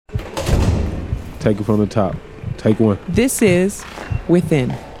Take it from the top. Take one. This is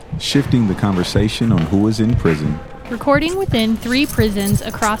Within. Shifting the conversation on who is in prison. Recording within 3 prisons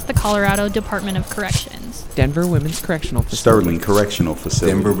across the Colorado Department of Corrections. Denver Women's Correctional Facility. Sterling Correctional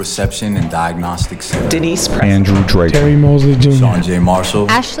Facility. Denver Reception and Diagnostic Center. Denise Preston. Andrew Drake. Terry Mosley Jr. Sean J. Marshall.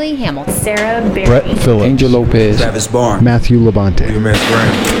 Ashley Hamilton. Sarah Berry. Brett Phillips. Angel Lopez. Travis Barnes. Matthew Labonte. UMS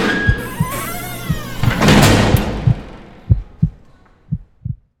Graham.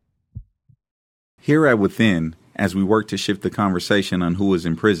 Here at Within, as we work to shift the conversation on who is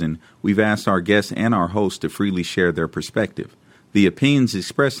in prison, we've asked our guests and our hosts to freely share their perspective. The opinions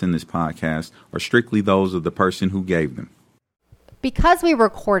expressed in this podcast are strictly those of the person who gave them. Because we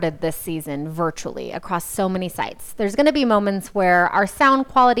recorded this season virtually across so many sites, there's going to be moments where our sound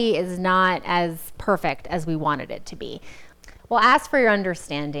quality is not as perfect as we wanted it to be. We'll ask for your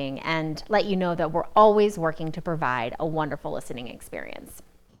understanding and let you know that we're always working to provide a wonderful listening experience.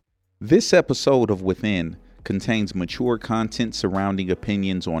 This episode of Within contains mature content surrounding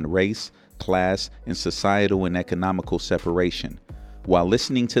opinions on race, class, and societal and economical separation. While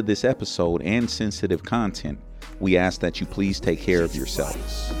listening to this episode and sensitive content, we ask that you please take care of yourself.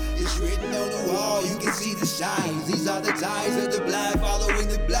 It's written on the wall, you can see the signs. These are the ties of the blind following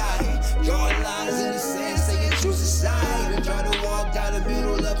the blind. Drawing lines in the sand, saying choose a side. And try to walk down the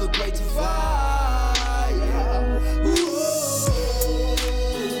middle of a great divide.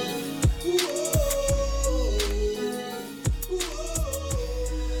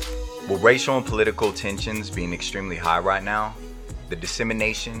 With racial and political tensions being extremely high right now, the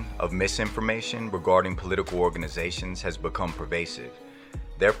dissemination of misinformation regarding political organizations has become pervasive.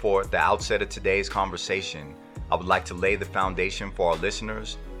 Therefore, at the outset of today's conversation, I would like to lay the foundation for our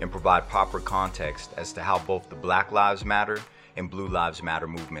listeners and provide proper context as to how both the Black Lives Matter and Blue Lives Matter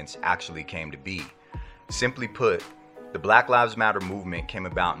movements actually came to be. Simply put, the Black Lives Matter movement came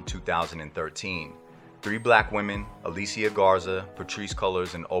about in 2013. 3 black women, Alicia Garza, Patrisse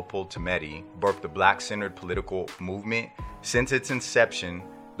Cullors, and Opal Tometi, birthed the black-centered political movement. Since its inception,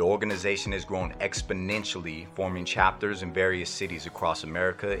 the organization has grown exponentially, forming chapters in various cities across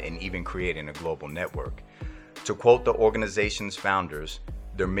America and even creating a global network. To quote the organization's founders,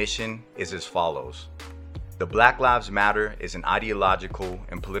 their mission is as follows: "The Black Lives Matter is an ideological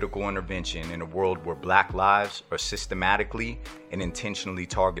and political intervention in a world where black lives are systematically and intentionally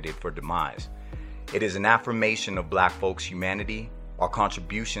targeted for demise. It is an affirmation of black folks' humanity, our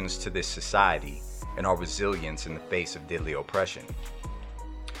contributions to this society, and our resilience in the face of deadly oppression."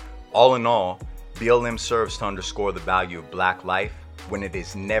 All in all, BLM serves to underscore the value of black life when it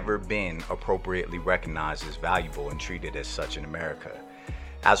has never been appropriately recognized as valuable and treated as such in America.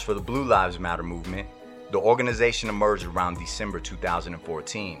 As for the Blue Lives Matter movement, the organization emerged around December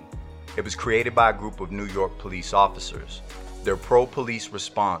 2014. It was created by a group of New York police officers. Their pro-police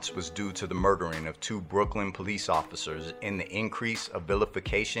response was due to the murdering of 2 Brooklyn police officers and the increase of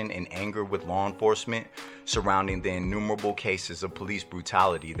vilification and anger with law enforcement surrounding the innumerable cases of police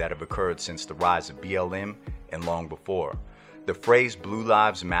brutality that have occurred since the rise of BLM and long before. The phrase Blue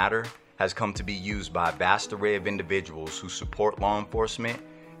Lives Matter has come to be used by a vast array of individuals who support law enforcement,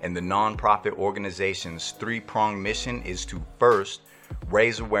 and the nonprofit organization's 3-pronged mission is to first,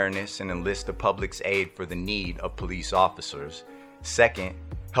 raise awareness and enlist the public's aid for the need of police officers. Second,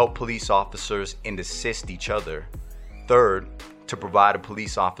 help police officers and assist each other. Third, to provide a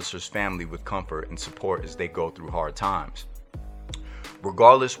police officer's family with comfort and support as they go through hard times.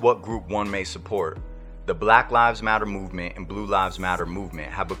 Regardless what group one may support, the Black Lives Matter movement and Blue Lives Matter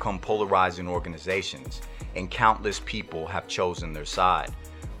movement have become polarizing organizations, and countless people have chosen their side.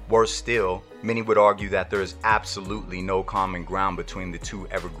 Worse still, many would argue that there is absolutely no common ground between the 2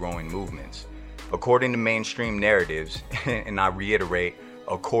 ever-growing movements. According to mainstream narratives, and I reiterate,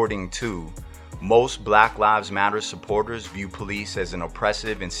 according to, most Black Lives Matter supporters view police as an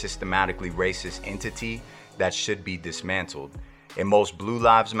oppressive and systematically racist entity that should be dismantled. And most Blue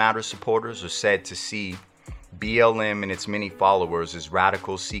Lives Matter supporters are said to see BLM and its many followers as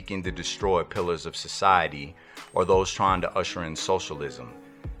radicals seeking to destroy pillars of society or those trying to usher in socialism.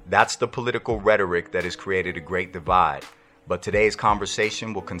 That's the political rhetoric that has created a great divide, but today's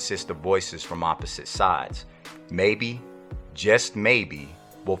conversation will consist of voices from opposite sides. Maybe, just maybe,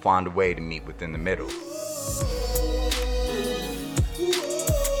 we'll find a way to meet within the middle.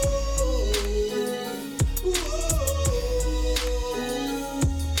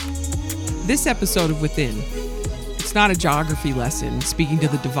 This episode of Within, it's not a geography lesson speaking to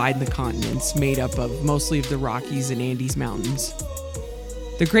the divide in the continents made up of mostly of the Rockies and Andes Mountains.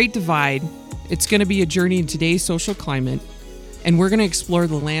 The Great Divide, it's going to be a journey in today's social climate, and we're going to explore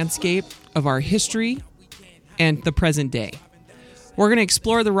the landscape of our history and the present day. We're going to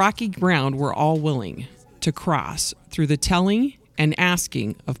explore the rocky ground we're all willing to cross through the telling and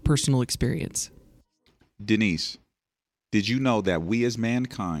asking of personal experience. Denise, did you know that we as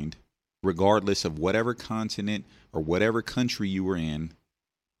mankind, regardless of whatever continent or whatever country you were in,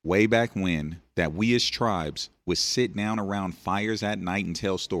 way back when, that we as tribes would sit down around fires at night and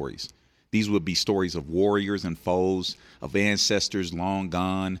tell stories? These would be stories of warriors and foes, of ancestors long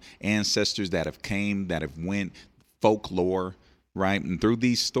gone, ancestors that have came, that have went, folklore, right? And through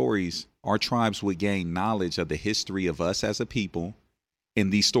these stories, our tribes would gain knowledge of the history of us as a people.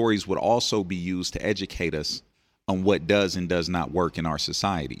 And these stories would also be used to educate us on what does and does not work in our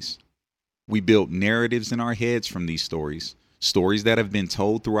societies. We built narratives in our heads from these stories, stories that have been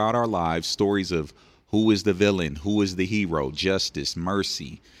told throughout our lives, stories of who is the villain, who is the hero, justice,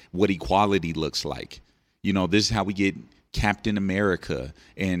 mercy, what equality looks like. You know, this is how we get Captain America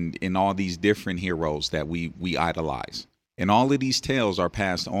and all these different heroes that we idolize. And all of these tales are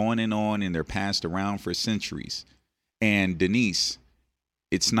passed on, and they're passed around for centuries. And Denise,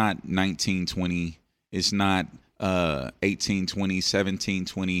 it's not 1920, it's not 1820,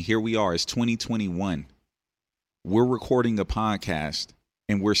 1720. Here we are, it's 2021. We're recording a podcast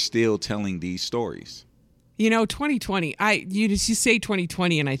and we're still telling these stories. You know, 2020, you say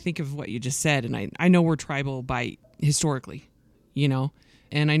 2020 and I think of what you just said, and I know we're tribal by historically, you know,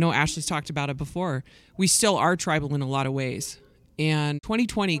 and I know Ashley's talked about it before. We still are tribal in a lot of ways. And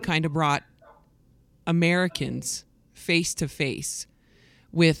 2020 kind of brought Americans face to face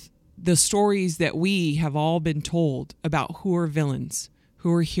with the stories that we have all been told about who are villains,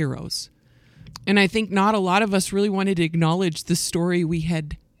 who are heroes. And I think not a lot of us really wanted to acknowledge the story we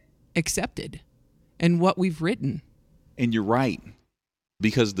had accepted and what we've written. And you're right,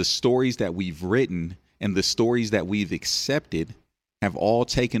 because the stories that we've written and the stories that we've accepted have all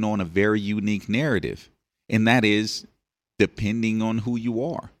taken on a very unique narrative. And that is depending on who you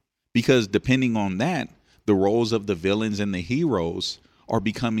are. Because depending on that, the roles of the villains and the heroes are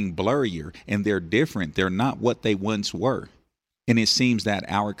becoming blurrier, and they're different. They're not what they once were. And it seems that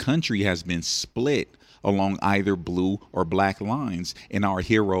our country has been split along either blue or black lines, and our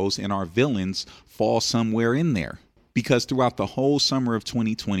heroes and our villains fall somewhere in there. Because throughout the whole summer of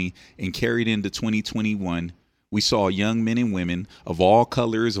 2020 and carried into 2021, we saw young men and women of all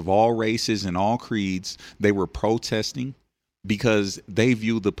colors, of all races, and all creeds. They were protesting because they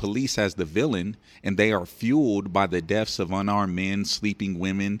view the police as the villain, and they are fueled by the deaths of unarmed men, sleeping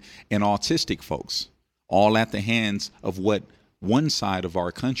women, and autistic folks, all at the hands of what one side of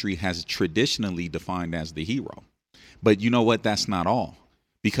our country has traditionally defined as the hero. But you know what? That's not all.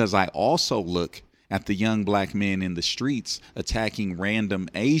 Because I also look at the young black men in the streets attacking random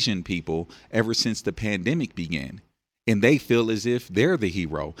Asian people ever since the pandemic began. And they feel as if they're the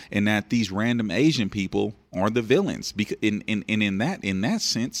hero and that these random Asian people are the villains. In that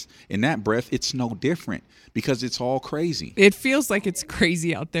sense, in that breath, it's no different because it's all crazy. It feels like it's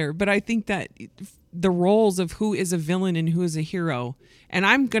crazy out there, but I think that the roles of who is a villain and who is a hero, and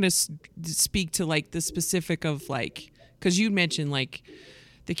I'm going to speak to like the specific of like, because you mentioned like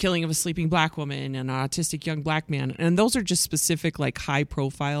the killing of a sleeping black woman and an autistic young black man, and those are just specific like high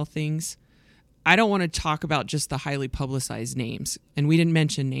profile things. I don't want to talk about just the highly publicized names, and we didn't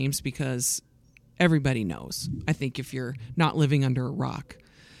mention names because everybody knows, I think, if you're not living under a rock.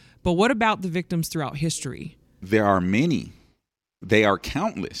 But what about the victims throughout history? There are many. They are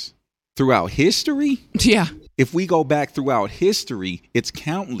countless. Throughout history? Yeah. If we go back throughout history, it's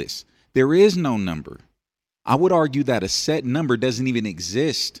countless. There is no number. I would argue that a set number doesn't even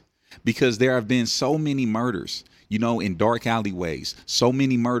exist because there have been so many murders, you know, in dark alleyways, so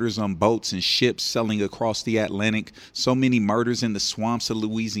many murders on boats and ships sailing across the Atlantic, so many murders in the swamps of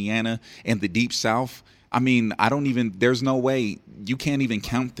Louisiana and the Deep South. I mean, there's no way, you can't even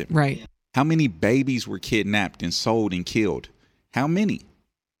count them. Right. How many babies were kidnapped and sold and killed? How many?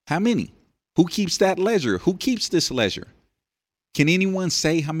 How many? Who keeps that ledger? Who keeps this ledger? Can anyone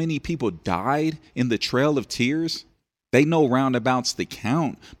say how many people died in the Trail of Tears? They know roundabouts the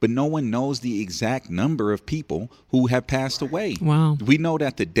count, but no one knows the exact number of people who have passed away. Wow. We know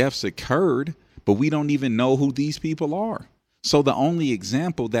that the deaths occurred, but we don't even know who these people are. So the only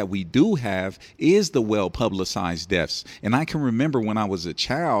example that we do have is the well-publicized deaths. And I can remember when I was a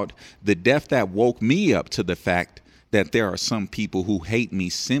child, the death that woke me up to the fact that there are some people who hate me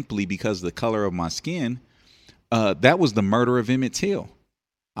simply because of the color of my skin. That was the murder of Emmett Till.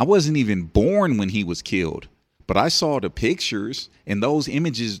 I wasn't even born when he was killed, but I saw the pictures, and those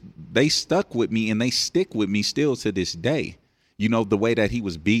images, they stuck with me, and they stick with me still to this day. You know, the way that he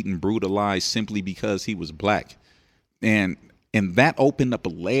was beaten, brutalized simply because he was black. And that opened up a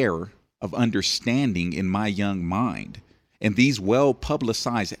layer of understanding in my young mind. And these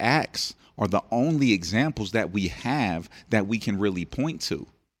well-publicized acts are the only examples that we have that we can really point to.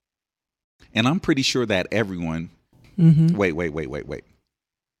 And I'm pretty sure that everyone, wait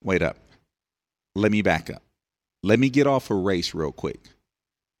up. Let me back up. Let me get off of race real quick,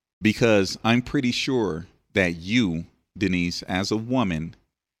 because I'm pretty sure that you, Denise, as a woman,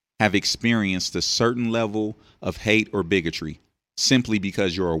 have experienced a certain level of hate or bigotry simply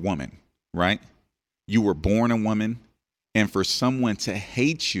because you're a woman, right? You were born a woman, and for someone to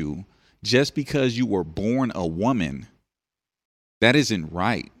hate you just because you were born a woman, that isn't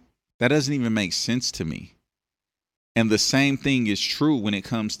right. That doesn't even make sense to me. And the same thing is true when it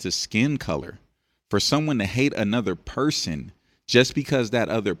comes to skin color. For someone to hate another person just because that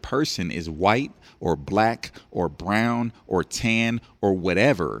other person is white or black or brown or tan or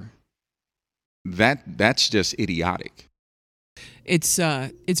whatever, that's just idiotic. It's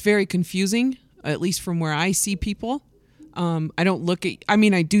very confusing, at least from where I see people.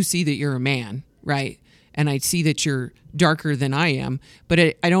 I do see that you're a man, right? And I see that you're darker than I am, but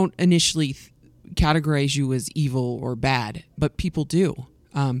I don't initially categorize you as evil or bad, but people do.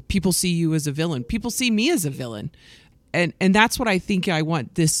 People see you as a villain. People see me as a villain. And that's what I think I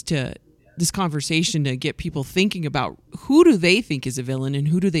want this conversation to get people thinking about. Who do they think is a villain and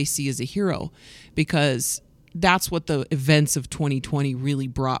who do they see as a hero? Because that's what the events of 2020 really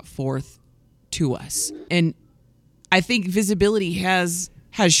brought forth to us. And I think visibility has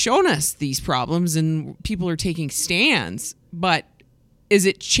shown us these problems and people are taking stands, but is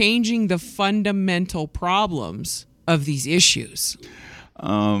it changing the fundamental problems of these issues?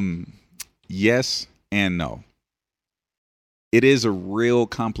 Yes and no. It is a real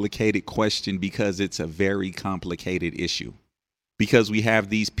complicated question because it's a very complicated issue. Because we have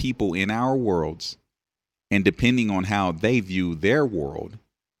these people in our worlds, and depending on how they view their world,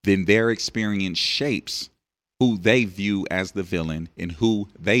 then their experience shapes who they view as the villain and who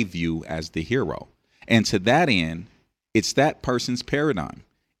they view as the hero. And to that end, it's that person's paradigm.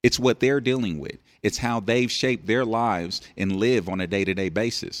 It's what they're dealing with. It's how they've shaped their lives and live on a day-to-day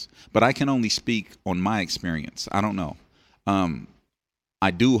basis. But I can only speak on my experience. I don't know.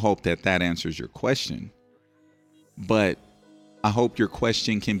 I do hope that answers your question. But I hope your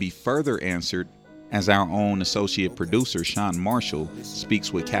question can be further answered as our own associate producer, Sean Marshall,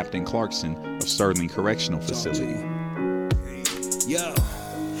 speaks with Captain Clarkson of Sterling Correctional Facility. Yo,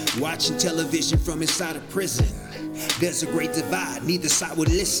 watching television from inside a prison. There's a great divide, neither side would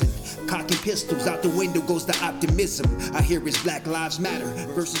listen. Cocking pistols out the window goes the optimism. I hear it's Black Lives Matter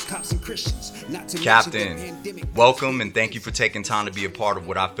versus cops and Christians. Not to Captain, welcome and thank you for taking time to be a part of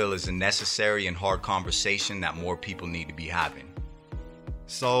what I feel is a necessary and hard conversation that more people need to be having.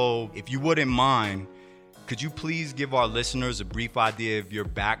 So, if you wouldn't mind, could you please give our listeners a brief idea of your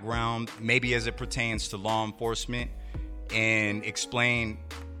background, maybe as it pertains to law enforcement, and explain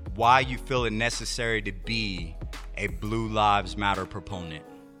why you feel it necessary to be a Blue Lives Matter proponent?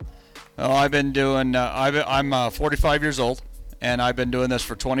 Oh, I've been doing, I'm 45 years old, and I've been doing this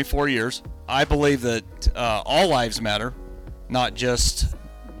for 24 years. I believe that all lives matter, not just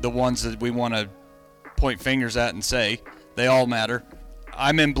the ones that we want to point fingers at and say. They all matter.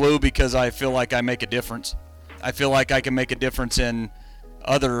 I'm in blue because I feel like I make a difference. I feel like I can make a difference in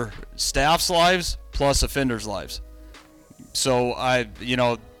other staff's lives plus offenders' lives. So I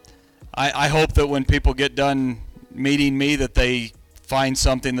hope that when people get done meeting me that they find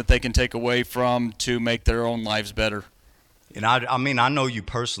something that they can take away from to make their own lives better. And I know you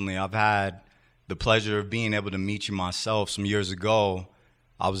personally. I've had the pleasure of being able to meet you myself. Some years ago,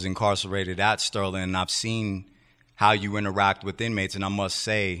 I was incarcerated at Sterling, and I've seen how you interact with inmates, and I must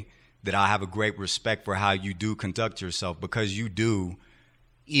say that I have a great respect for how you do conduct yourself, because you do,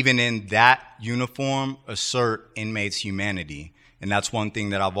 even in that uniform, assert inmates' humanity. And that's one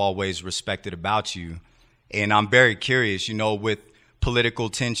thing that I've always respected about you. And I'm very curious, with political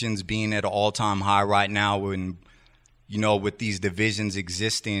tensions being at an all-time high right now, and, with these divisions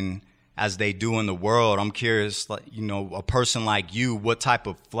existing as they do in the world, I'm curious, a person like you, what type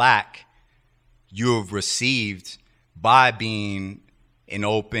of flack you have received by being an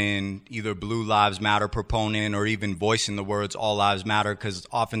open, either Blue Lives Matter proponent or even voicing the words All Lives Matter, because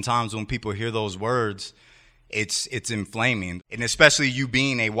oftentimes when people hear those words, it's inflaming. And especially you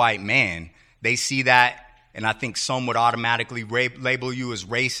being a white man, they see that, and I think some would automatically label you as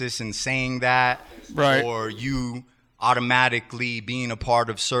racist in saying that, right? Or you automatically being a part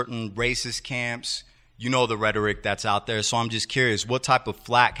of certain racist camps. The rhetoric that's out there. So I'm just curious, what type of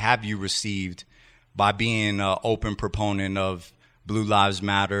flack have you received by being an open proponent of Blue Lives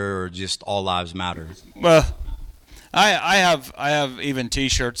Matter or just All Lives Matter? Well, I have even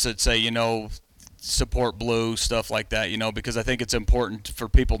T-shirts that say, support blue, stuff like that, because I think it's important for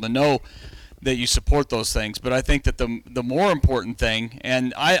people to know that you support those things. But I think that the more important thing,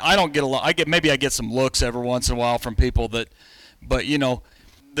 and I don't get a lot, maybe I get some looks every once in a while from people but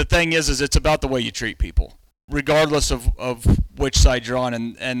the thing is it's about the way you treat people, regardless of which side you're on.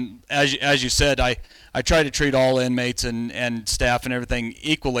 And as you said, I try to treat all inmates and staff and everything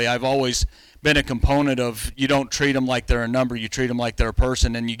equally. I've always been a component of, you don't treat them like they're a number, you treat them like they're a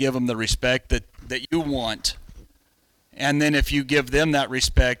person, and you give them the respect that you want. And then if you give them that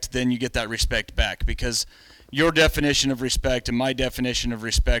respect, then you get that respect back, because your definition of respect and my definition of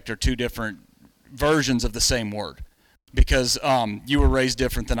respect are two different versions of the same word, because you were raised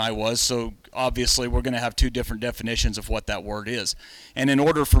different than I was, so obviously we're going to have two different definitions of what that word is. And in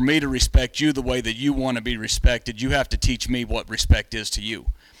order for me to respect you the way that you want to be respected, you have to teach me what respect is to you.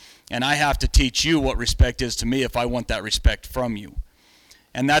 And I have to teach you what respect is to me if I want that respect from you.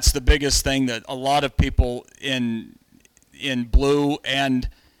 And that's the biggest thing that a lot of people in blue and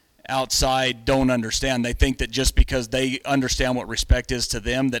outside don't understand. They think that just because they understand what respect is to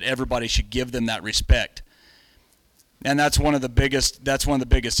them, that everybody should give them that respect. And that's one of the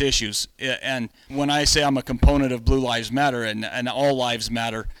biggest issues. And when I say I'm a component of Blue Lives Matter and All Lives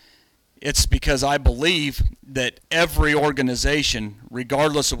Matter, it's because I believe that every organization,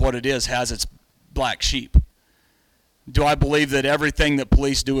 regardless of what it is, has its black sheep. Do I believe that everything that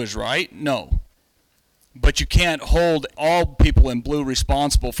police do is right? No. But you can't hold all people in blue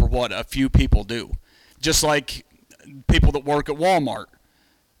responsible for what a few people do. Just like people that work at Walmart.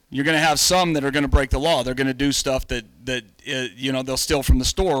 You're going to have some that are going to break the law. They're going to do stuff that they'll steal from the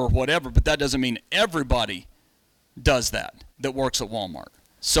store or whatever, but that doesn't mean everybody does that works at Walmart.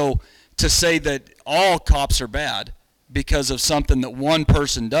 So to say that all cops are bad because of something that one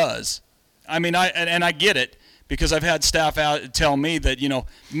person does, I mean, I get it, because I've had staff out tell me that,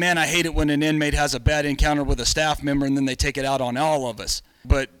 man, I hate it when an inmate has a bad encounter with a staff member and then they take it out on all of us.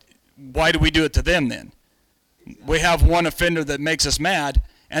 But why do we do it to them then? We have one offender that makes us mad,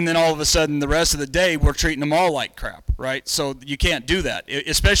 and then all of a sudden the rest of the day we're treating them all like crap, right? So you can't do that,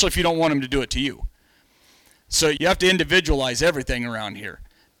 especially if you don't want them to do it to you. So you have to individualize everything around here.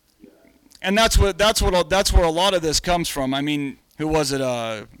 And that's where a lot of this comes from. I mean, who was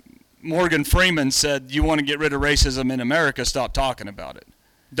it? Morgan Freeman said, "You want to get rid of racism in America, stop talking about it.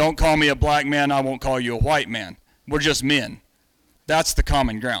 Don't call me a black man, I won't call you a white man. We're just men." That's the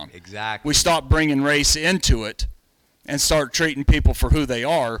common ground. Exactly. We stop bringing race into it and start treating people for who they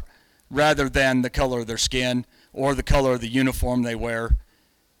are rather than the color of their skin or the color of the uniform they wear.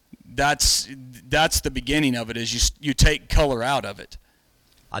 That's the beginning of it, is you take color out of it.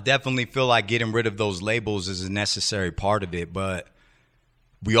 I definitely feel like getting rid of those labels is a necessary part of it, but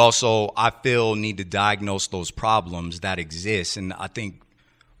we also, I feel, need to diagnose those problems that exist. And I think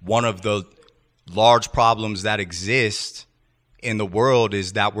one of the large problems that exist in the world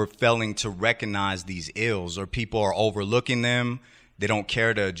is that we're failing to recognize these ills, or people are overlooking them. They don't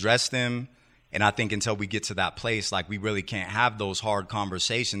care to address them. And I think until we get to that place, we really can't have those hard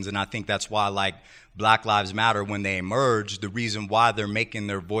conversations. And I think that's why, Black Lives Matter, when they emerge, the reason why they're making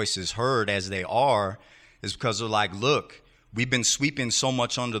their voices heard as they are is because they're like, look, we've been sweeping so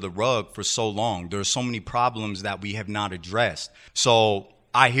much under the rug for so long. There's so many problems that we have not addressed. So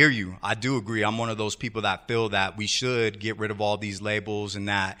I hear you. I do agree. I'm one of those people that feel that we should get rid of all these labels, and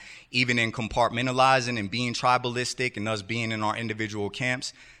that even in compartmentalizing and being tribalistic and us being in our individual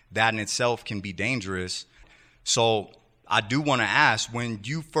camps, that in itself can be dangerous. So I do want to ask, when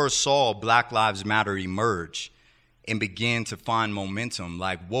you first saw Black Lives Matter emerge and begin to find momentum,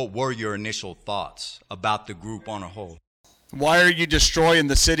 what were your initial thoughts about the group on a whole? Why are you destroying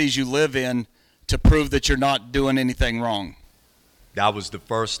the cities you live in to prove that you're not doing anything wrong? That was the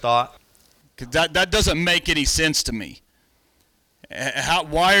first thought. 'Cause that doesn't make any sense to me.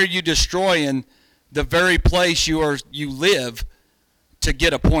 Why are you destroying the very place you live to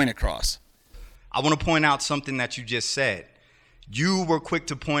get a point across? I want to point out something that you just said. You were quick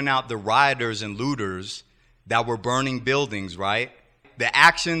to point out the rioters and looters that were burning buildings, right? The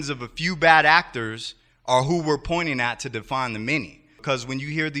actions of a few bad actors are who we're pointing at to define the many. Because when you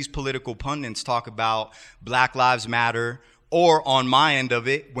hear these political pundits talk about Black Lives Matter, or on my end of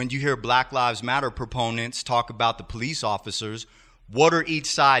it, when you hear Black Lives Matter proponents talk about the police officers, what are each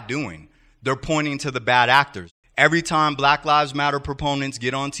side doing? They're pointing to the bad actors. Every time Black Lives Matter proponents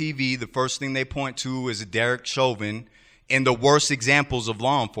get on TV, the first thing they point to is Derek Chauvin and the worst examples of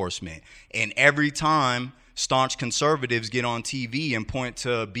law enforcement. And every time staunch conservatives get on TV and point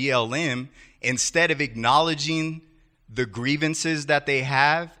to BLM, instead of acknowledging the grievances that they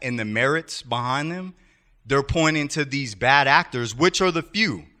have and the merits behind them, they're pointing to these bad actors, which are the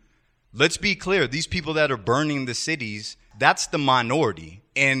few. Let's be clear. These people that are burning the cities, that's the minority.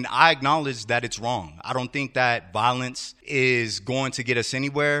 And I acknowledge that it's wrong. I don't think that violence is going to get us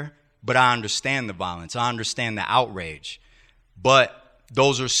anywhere, but I understand the violence. I understand the outrage. But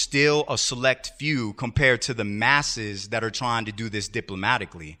those are still a select few compared to the masses that are trying to do this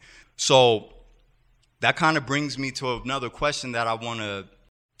diplomatically. So that kind of brings me to another question that I want to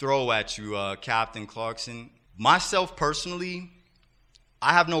throw at you, Captain Clarkson. Myself personally,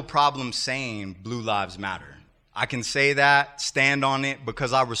 I have no problem saying Blue Lives Matter. I can say that, stand on it,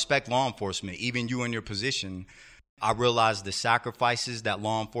 because I respect law enforcement. Even you in your position, I realize the sacrifices that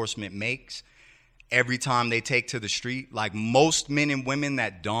law enforcement makes every time they take to the street. Like most men and women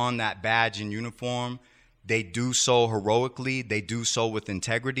that don that badge and uniform, they do so heroically, they do so with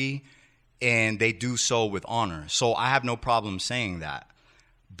integrity, and they do so with honor. So I have no problem saying that.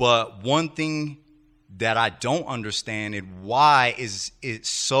 But one thing that I don't understand is why is it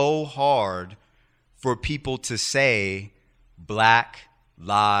so hard for people to say Black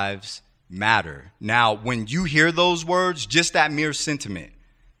Lives Matter. Now, when you hear those words, just that mere sentiment,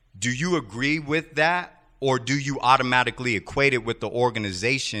 do you agree with that, or do you automatically equate it with the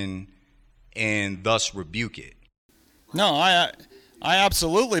organization and thus rebuke it? No, I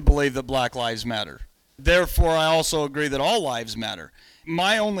absolutely believe that Black Lives Matter. Therefore, I also agree that all lives matter.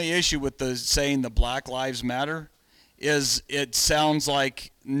 My only issue with the saying the Black Lives Matter is it sounds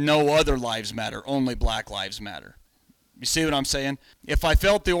like no other lives matter, only Black Lives Matter. You see what I'm saying? If I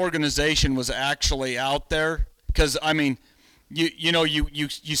felt the organization was actually out there, because, I mean, you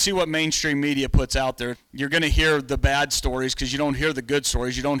see what mainstream media puts out there. You're going to hear the bad stories because you don't hear the good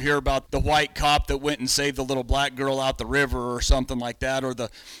stories. You don't hear about the white cop that went and saved the little black girl out the river or something like that, or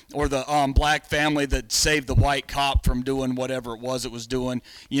the black family that saved the white cop from doing whatever it was doing.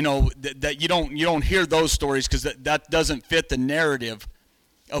 You know that you don't hear those stories because that doesn't fit the narrative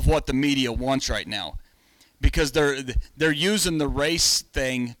of what the media wants right now, because they're using the race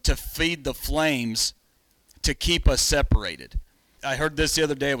thing to feed the flames to keep us separated. I heard this the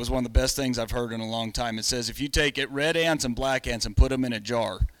other day. It was one of the best things I've heard in a long time. It says, if you take red ants and black ants and put them in a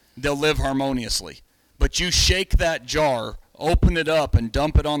jar, they'll live harmoniously. But you shake that jar, open it up, and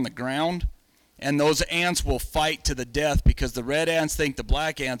dump it on the ground, and those ants will fight to the death because the red ants think the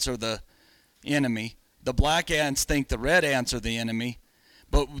black ants are the enemy. The black ants think the red ants are the enemy.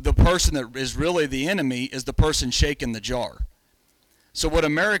 But the person that is really the enemy is the person shaking the jar. So what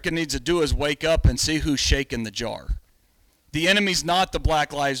America needs to do is wake up and see who's shaking the jar. The enemy's not the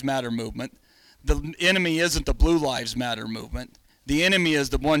Black Lives Matter movement. The enemy isn't the Blue Lives Matter movement. The enemy is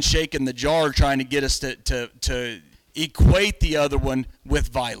the one shaking the jar, trying to get us to equate the other one with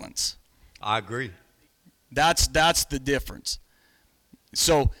violence. I agree. That's the difference.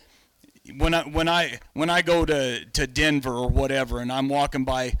 So when I go to Denver or whatever, and I'm walking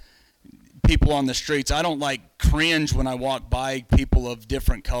by people on the streets, I don't like cringe when I walk by people of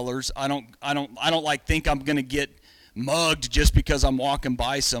different colors. I don't like think I'm going to get mugged just because I'm walking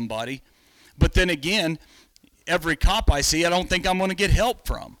by somebody. But then again, every cop I see, I don't think I'm going to get help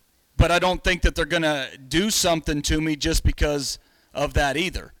from. But I don't think that they're going to do something to me just because of that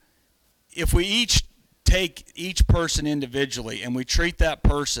either. If we each take each person individually and we treat that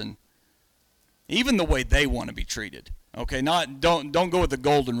person even the way they want to be treated. Okay, don't go with the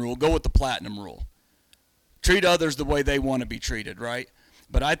golden rule, go with the platinum rule. Treat others the way they want to be treated, right?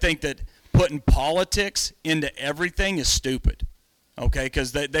 But I think that putting politics into everything is stupid. Okay,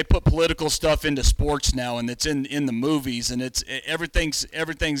 because they put political stuff into sports now, and it's in the movies, and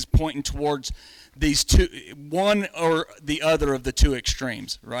everything's pointing towards these two, one or the other of the two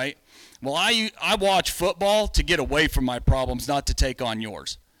extremes, right? Well, I watch football to get away from my problems, not to take on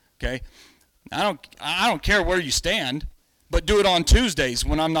yours. Okay, I don't care where you stand, but do it on Tuesdays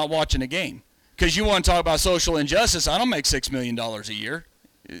when I'm not watching a game. Because you want to talk about social injustice, I don't make $6 million a year.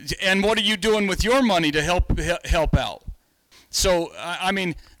 And what are you doing with your money to help out? So, I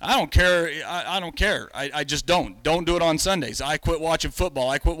mean, I don't care. I don't care. I just don't. Don't do it on Sundays. I quit watching football.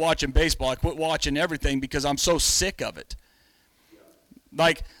 I quit watching baseball. I quit watching everything because I'm so sick of it.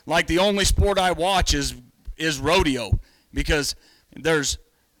 Like the only sport I watch is rodeo, because there's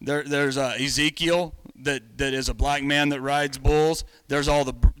Ezekiel that is a black man that rides bulls. There's all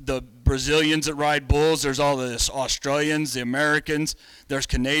the Brazilians that ride bulls. There's all the Australians, the Americans. There's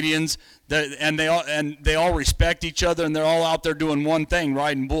Canadians, and they all respect each other, and they're all out there doing one thing,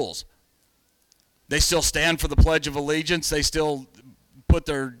 riding bulls. They still stand for the Pledge of Allegiance. They still put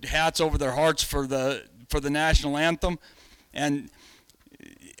their hats over their hearts for the national anthem. And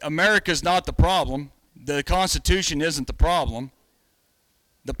America's not the problem. The Constitution isn't the problem.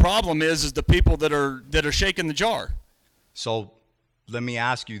 The problem is the people that are shaking the jar. So let me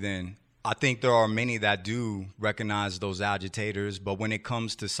ask you then, I think there are many that do recognize those agitators, but when it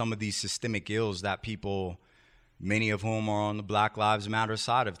comes to some of these systemic ills that people, many of whom are on the Black Lives Matter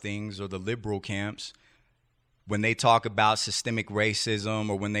side of things or the liberal camps, when they talk about systemic racism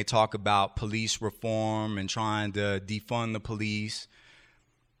or when they talk about police reform and trying to defund the police,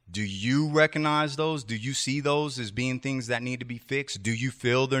 do you recognize those? Do you see those as being things that need to be fixed? Do you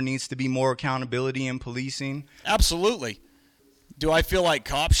feel there needs to be more accountability in policing? Absolutely. Do I feel like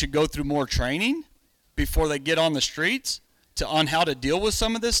cops should go through more training before they get on the streets on how to deal with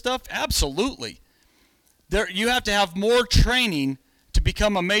some of this stuff? Absolutely. You have to have more training to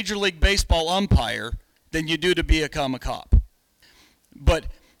become a Major League Baseball umpire than you do to become a cop. But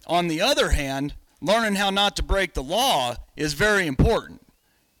on the other hand, learning how not to break the law is very important,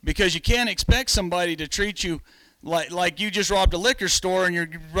 because you can't expect somebody to treat you like you just robbed a liquor store and you're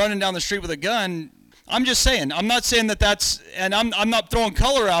running down the street with a gun. I'm just saying, I'm not saying and I'm not throwing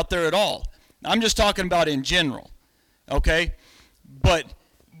color out there at all. I'm just talking about in general, okay? But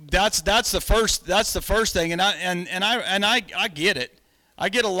that's the first thing, and I get it. I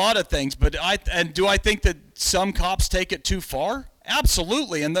get a lot of things, but do I think that some cops take it too far?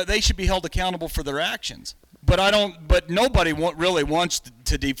 Absolutely, and that they should be held accountable for their actions. But nobody really wants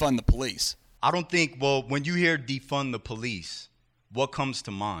to defund the police. I don't think. Well, when you hear defund the police, what comes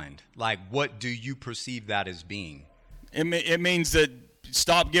to mind? Like, what do you perceive that as being? It means that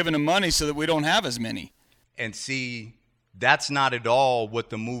stop giving them money so that we don't have as many. And see, that's not at all what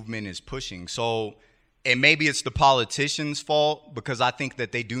the movement is pushing. So, and maybe it's the politicians' fault, because I think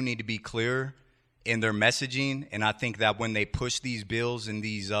that they do need to be clear in their messaging. And I think that when they push these bills and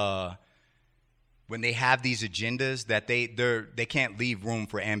these, when they have these agendas, that they can't leave room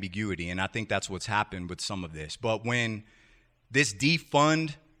for ambiguity. And I think that's what's happened with some of this. But when this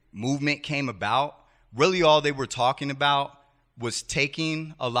defund movement came about, really all they were talking about was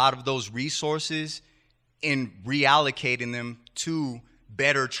taking a lot of those resources and reallocating them to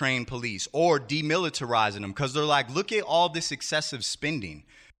better trained police or demilitarizing them, because they're like, look at all this excessive spending.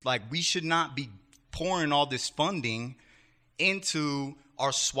 Like, we should not be pouring all this funding into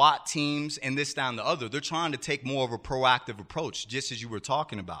our SWAT teams and this, that, and the other. They're trying to take more of a proactive approach, just as you were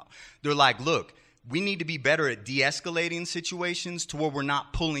talking about. They're like, look, we need to be better at de-escalating situations to where we're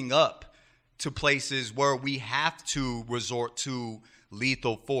not pulling up to places where we have to resort to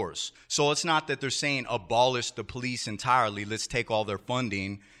lethal force. So it's not that they're saying abolish the police entirely, let's take all their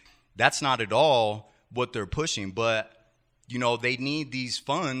funding. That's not at all what they're pushing. But, you know, they need these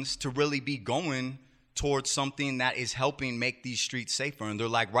funds to really be going towards something that is helping make these streets safer. And they're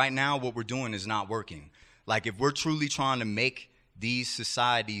like, right now what we're doing is not working. Like, if we're truly trying to make these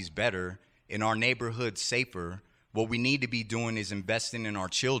societies better and our neighborhoods safer, what we need to be doing is investing in our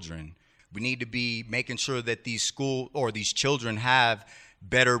children. We need to be making sure that these children have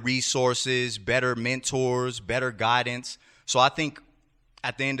better resources, better mentors, better guidance. So I think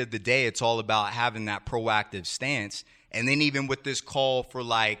at the end of the day, it's all about having that proactive stance. And then even with this call for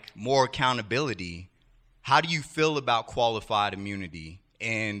like more accountability, how do you feel about qualified immunity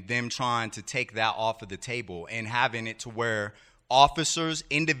and them trying to take that off of the table and having it to where officers,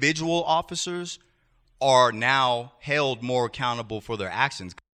 individual officers, are now held more accountable for their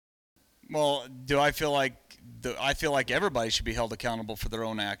actions? Well, I feel like everybody should be held accountable for their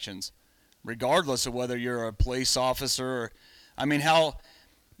own actions, regardless of whether you're a police officer or, I mean, how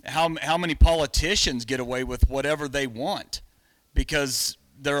many politicians get away with whatever they want because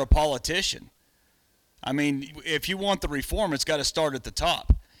they're a politician? I mean, if you want the reform, it's got to start at the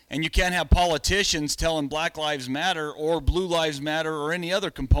top. And you can't have politicians telling Black Lives Matter or Blue Lives Matter or any other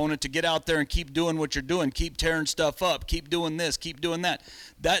component to get out there and keep doing what you're doing, keep tearing stuff up, keep doing this, keep doing that.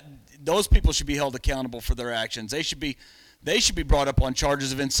 Those people should be held accountable for their actions. They should be brought up on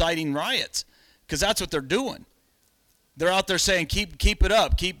charges of inciting riots, because that's what they're doing. They're out there saying, keep it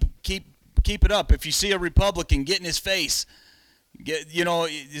up, keep it up. If you see a Republican, get in his face,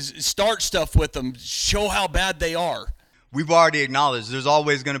 start stuff with them, show how bad they are. We've already acknowledged there's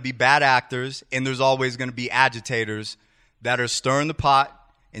always going to be bad actors and there's always going to be agitators that are stirring the pot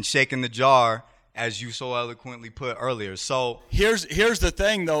and shaking the jar, as you so eloquently put earlier. So here's the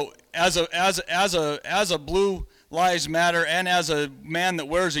thing, though. As a Blue Lives Matter and as a man that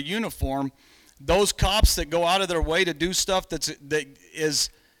wears a uniform, those cops that go out of their way to do stuff that is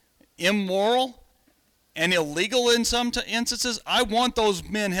immoral and illegal in some instances, I want those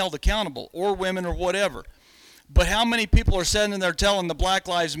men held accountable, or women, or whatever. But how many people are sitting there telling the Black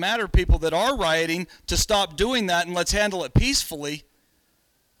Lives Matter people that are rioting to stop doing that and let's handle it peacefully?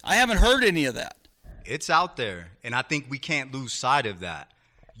 I haven't heard any of that. It's out there, and I think we can't lose sight of that.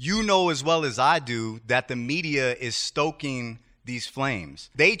 You know as well as I do that the media is stoking these flames.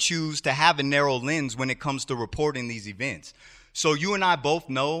 They choose to have a narrow lens when it comes to reporting these events. So you and I both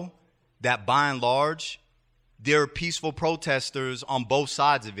know that by and large, there are peaceful protesters on both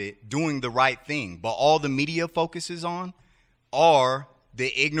sides of it doing the right thing. But all the media focuses on are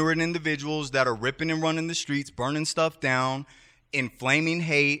the ignorant individuals that are ripping and running the streets, burning stuff down, inflaming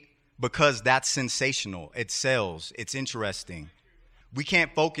hate, because that's sensational. It sells. It's interesting. We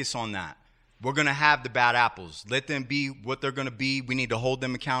can't focus on that. We're going to have the bad apples. Let them be what they're going to be. We need to hold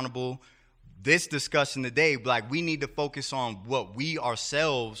them accountable. This discussion today, like, we need to focus on what we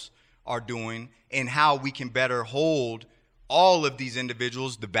ourselves are doing and how we can better hold all of these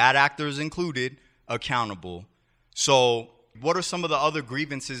individuals, the bad actors included, accountable. So what are some of the other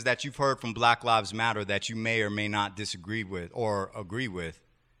grievances that you've heard from Black Lives Matter that you may or may not disagree with or agree with?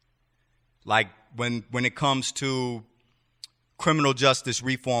 Like when it comes to criminal justice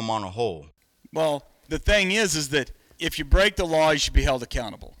reform on a whole. Well, the thing is that if you break the law, you should be held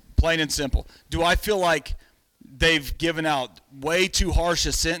accountable. Plain and simple. Do I feel like they've given out way too harsh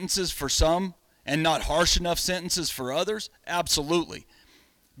sentences for some and not harsh enough sentences for others? Absolutely.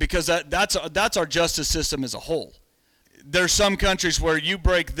 Because that's our justice system as a whole. There's some countries where you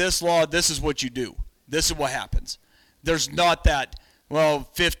break this law, this is what you do. This is what happens. There's not that, well,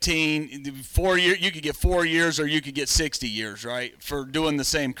 4 years, you could get 4 years or you could get 60 years, right, for doing the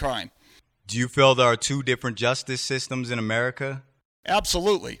same crime. Do you feel there are two different justice systems in America?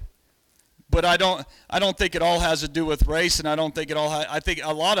 Absolutely. But I don't think it all has to do with race, and I think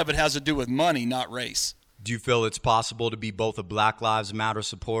a lot of it has to do with money, not race. Do you feel it's possible to be both a Black Lives Matter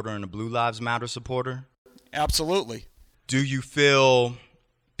supporter and a Blue Lives Matter supporter? Absolutely. Do you feel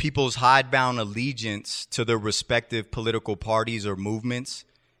people's hidebound allegiance to their respective political parties or movements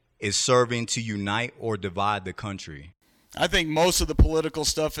is serving to unite or divide the country? I think most of the political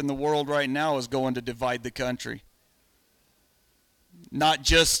stuff in the world right now is going to divide the country. Not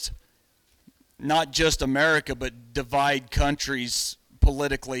just America, but divide countries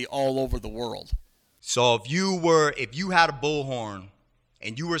politically all over the world. So if you had a bullhorn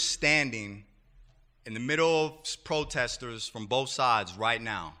and you were standing in the middle of protesters from both sides right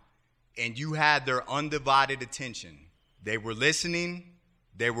now, and you had their undivided attention, they were listening,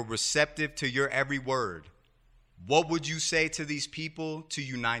 they were receptive to your every word, what would you say to these people to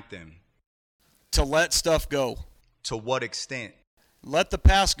unite them? To let stuff go. To what extent? Let the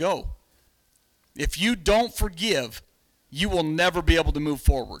past go. If you don't forgive, you will never be able to move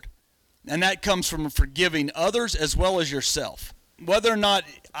forward. And that comes from forgiving others as well as yourself. Whether or not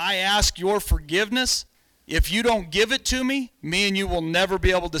I ask your forgiveness, if you don't give it to me, me and you will never be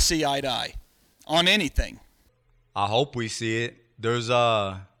able to see eye to eye on anything. I hope we see it. There's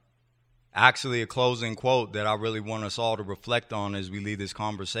actually a closing quote that I really want us all to reflect on as we leave this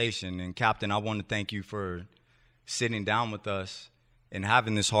conversation. And Captain, I want to thank you for sitting down with us and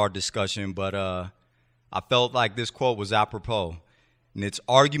having this hard discussion, but I felt like this quote was apropos. And it's: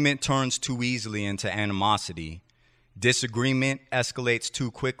 argument turns too easily into animosity. Disagreement escalates too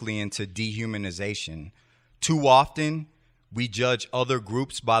quickly into dehumanization. Too often, we judge other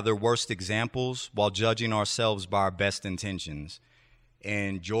groups by their worst examples while judging ourselves by our best intentions.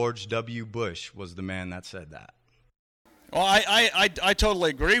 And George W. Bush was the man that said that. Well, I totally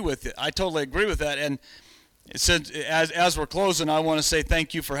agree with it. I totally agree with that. And since as we're closing, I want to say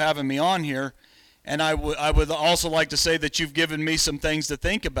thank you for having me on here. And I would also like to say that you've given me some things to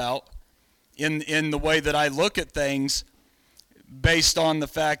think about in the way that I look at things, based on the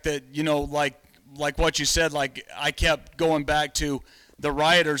fact that, you know, like what you said, like I kept going back to the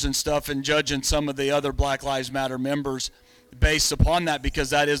rioters and stuff and judging some of the other Black Lives Matter members based upon that, because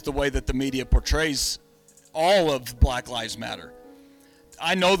that is the way that the media portrays all of Black Lives Matter.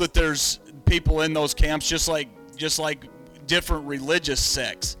 I know that there's people in those camps, just like different religious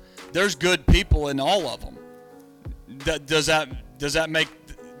sects. There's good people in all of them. Does that make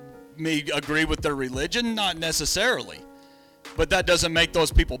me agree with their religion? Not necessarily. But that doesn't make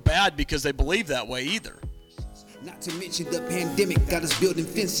those people bad because they believe that way either. Not to mention the pandemic got us building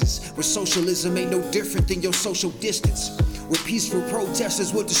fences, where socialism ain't no different than your social distance, where peaceful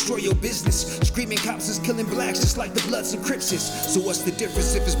protesters will destroy your business. Screaming cops is killing blacks just like the Bloods and Crips is. So what's the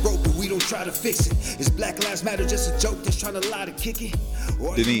difference if it's broken? We don't try to fix it. Is Black Lives Matter just a joke that's trying to lie to kick it?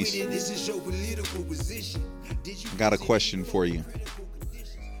 Or Denise, this is your political position? I got a question for you.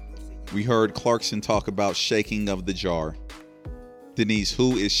 We heard Clarkson talk about shaking of the jar. Denise,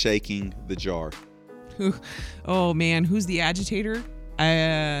 who is shaking the jar? Oh man, who's the agitator?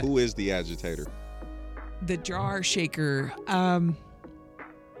 Who is the agitator? The jar shaker. I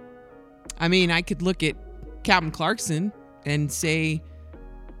mean, I could look at Captain Clarkson and say,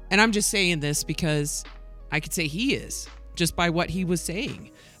 and I'm just saying this because I could say he is. just by what he was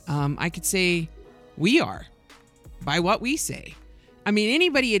saying. I could say we are by what we say. I mean,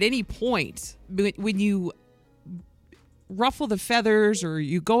 anybody at any point, when you ruffle the feathers or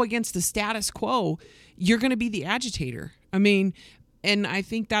you go against the status quo, you're going to be the agitator. I mean, and I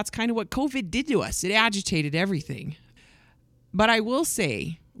think that's kind of what COVID did to us. It agitated everything. But I will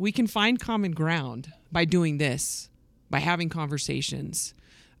say we can find common ground by doing this, by having conversations,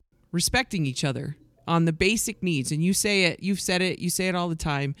 respecting each other on the basic needs. And you say it, you've said it, you say it all the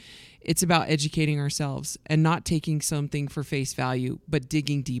time. It's about educating ourselves and not taking something for face value, but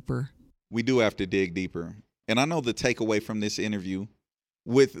digging deeper. We do have to dig deeper. And I know the takeaway from this interview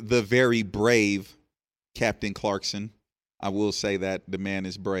with the very brave Captain Clarkson, I will say that the man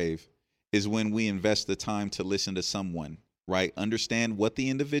is brave, is when we invest the time to listen to someone, right? Understand what the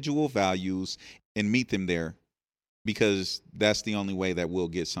individual values and meet them there, because that's the only way that we'll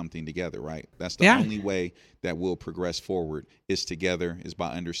get something together, right? That's the only way that we'll progress forward is together, is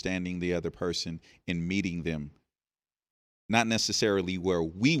by understanding the other person and meeting them. Not necessarily where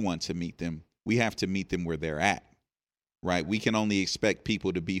we want to meet them. We have to meet them where they're at, right? We can only expect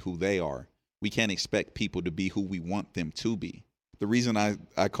people to be who they are. We can't expect people to be who we want them to be. The reason I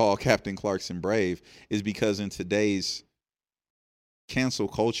call Captain Clarkson brave is because in today's cancel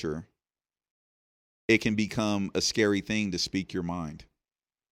culture, it can become a scary thing to speak your mind.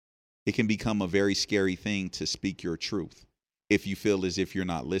 It can become a very scary thing to speak your truth if you feel as if you're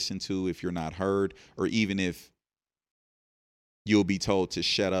not listened to, if you're not heard, or even if you'll be told to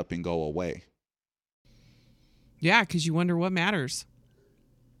shut up and go away. Yeah, because you wonder what matters.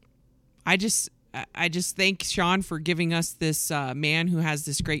 I just thank Sean for giving us this man who has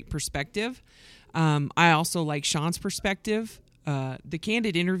this great perspective. I also like Sean's perspective. The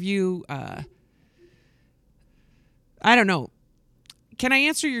candid interview, I don't know. Can I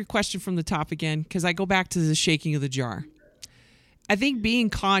answer your question from the top again? Because I go back to the shaking of the jar. I think being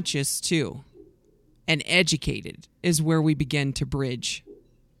conscious, too, and educated is where we begin to bridge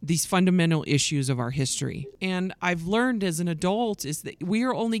these fundamental issues of our history. And I've learned as an adult is that we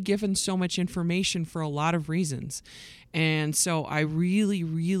are only given so much information for a lot of reasons. And so I really,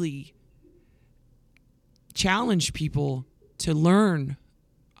 really challenge people to learn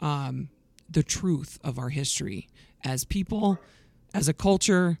the truth of our history as people, as a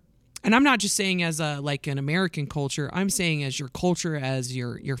culture. And I'm not just saying as an American culture. I'm saying as your culture, as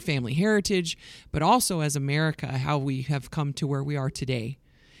your family heritage, but also as America, how we have come to where we are today.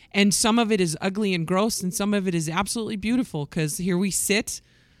 And some of it is ugly and gross, and some of it is absolutely beautiful, because here we sit,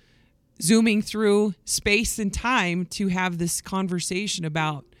 zooming through space and time to have this conversation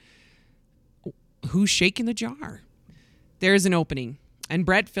about who's shaking the jar. There's an opening, and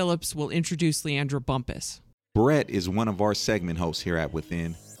Brett Phillips will introduce Leandra Bumpus. Brett is one of our segment hosts here at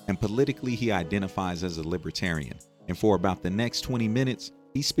Within, and politically he identifies as a libertarian. And for about the next 20 minutes,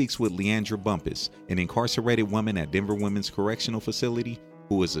 he speaks with Leandra Bumpus, an incarcerated woman at Denver Women's Correctional Facility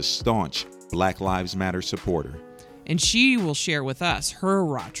who is a staunch Black Lives Matter supporter. And she will share with us her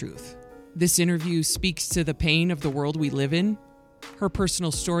raw truth. This interview speaks to the pain of the world we live in, her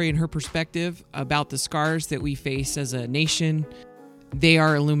personal story and her perspective about the scars that we face as a nation. They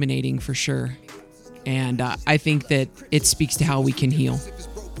are illuminating for sure. And I think that it speaks to how we can heal.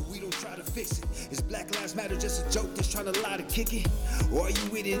 Is Black Lives Matter just a joke that's trying to lie to kick it? Or are you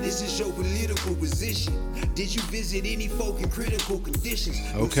with it? This is your political position. Did you visit any folk in critical conditions?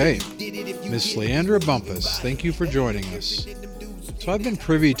 Okay, Miss Leandra Bumpus, thank you for joining us. So I've been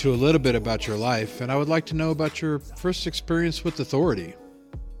privy to a little bit about your life, and I would like to know about your first experience with authority.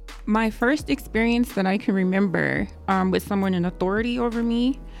 My first experience that I can remember with someone in authority over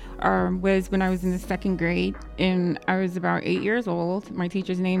me was when I was in the second grade, and I was about 8 years old. My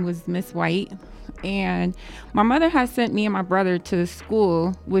teacher's name was Miss White, and my mother had sent me and my brother to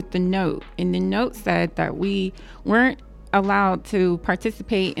school with the note, and the note said that we weren't allowed to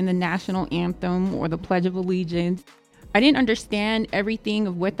participate in the national anthem or the Pledge of Allegiance. I didn't understand everything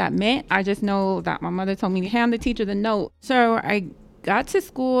of what that meant. I just know that my mother told me to hand the teacher the note. So I got to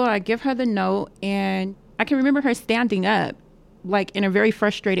school, I give her the note, and I can remember her standing up like in a very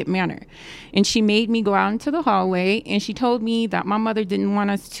frustrated manner. And she made me go out into the hallway, and she told me that my mother didn't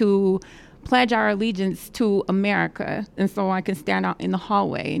want us to pledge our allegiance to America, and so I can stand out in the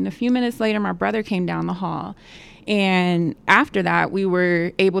hallway. And a few minutes later, my brother came down the hall. And after that, we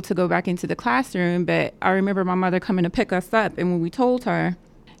were able to go back into the classroom, but I remember my mother coming to pick us up, and when we told her,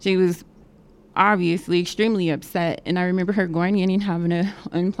 she was obviously extremely upset. And I remember her going in and having an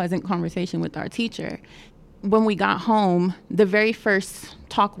unpleasant conversation with our teacher. When we got home, the very first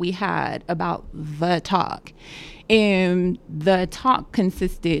talk we had about the talk, and the talk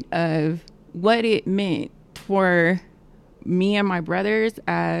consisted of what it meant for me and my brothers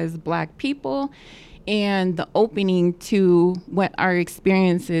as Black people and the opening to what our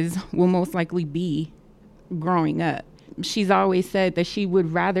experiences will most likely be growing up. She's always said that she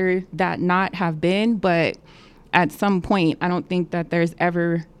would rather that not have been, but at some point, I don't think that there's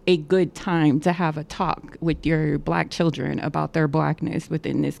ever a good time to have a talk with your Black children about their Blackness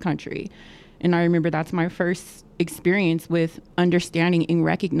within this country. And I remember that's my first experience with understanding and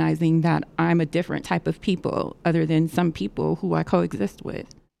recognizing that I'm a different type of people other than some people who I coexist with.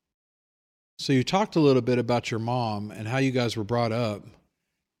 So you talked a little bit about your mom and how you guys were brought up.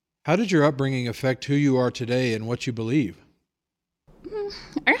 How did your upbringing affect who you are today and what you believe?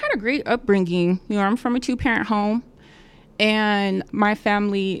 I had a great upbringing. You know, I'm from a 2-parent home, and my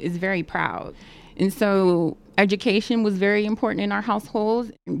family is very proud. And so education was very important in our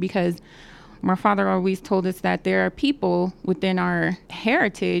household because my father always told us that there are people within our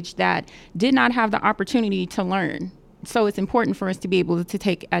heritage that did not have the opportunity to learn. So it's important for us to be able to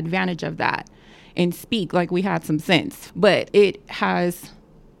take advantage of that and speak like we had some sense. But it has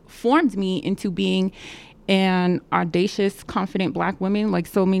formed me into being an audacious, confident Black woman, like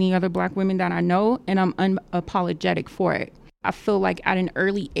so many other Black women that I know, and I'm unapologetic for it. I feel like at an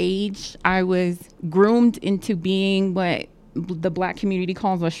early age, I was groomed into being what the Black community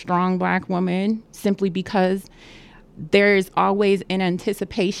calls a strong Black woman, simply because there's always an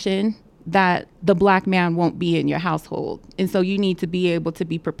anticipation that the Black man won't be in your household. And so you need to be able to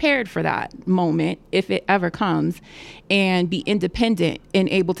be prepared for that moment if it ever comes and be independent and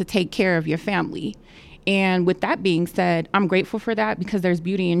able to take care of your family. And with that being said, I'm grateful for that because there's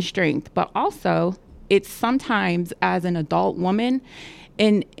beauty and strength, but also it's sometimes as an adult woman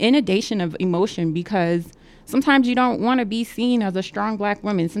an inundation of emotion because sometimes you don't want to be seen as a strong Black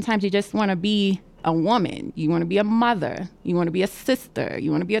woman. Sometimes you just want to be a woman. You want to be a mother. You want to be a sister. You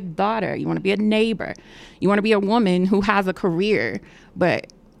want to be a daughter. You want to be a neighbor. You want to be a woman who has a career.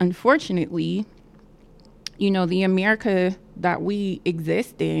 But unfortunately, you know, the America that we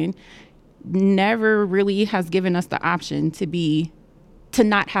exist in never really has given us the option to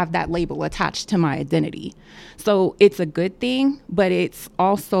not have that label attached to my identity. So it's a good thing, but it's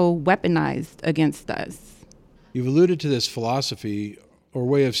also weaponized against us. You've alluded to this philosophy or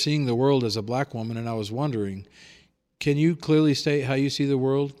way of seeing the world as a Black woman, and I was wondering, can you clearly state how you see the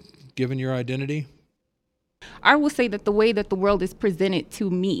world given your identity? I will say that the way that the world is presented to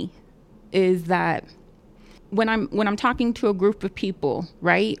me is that when I'm talking to a group of people,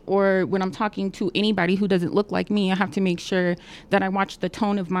 right, or when I'm talking to anybody who doesn't look like me, I have to make sure that I watch the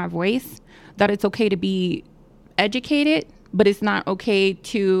tone of my voice, that it's okay to be educated, but it's not okay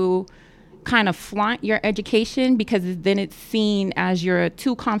to kind of flaunt your education because then it's seen as you're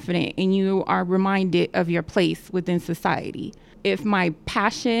too confident and you are reminded of your place within society. If my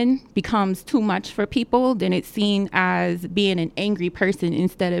passion becomes too much for people, then it's seen as being an angry person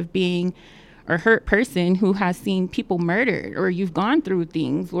instead of being a hurt person who has seen people murdered, or you've gone through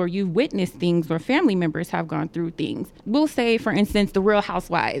things, or you've witnessed things, or family members have gone through things. We'll say, for instance, the Real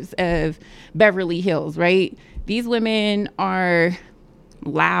Housewives of Beverly Hills, right? These women are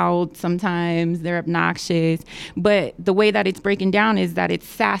loud sometimes, they're obnoxious, but the way that it's breaking down is that it's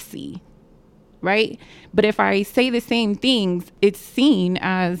sassy, right? But if I say the same things, it's seen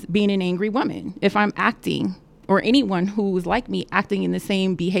as being an angry woman. If I'm acting, or anyone who's like me acting in the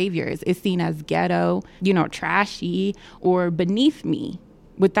same behaviors, is seen as ghetto, you know, trashy, or beneath me.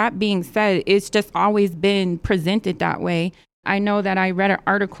 With that being said, it's just always been presented that way. I know that I read an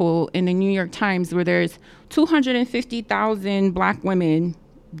article in the New York Times where there's 250,000 Black women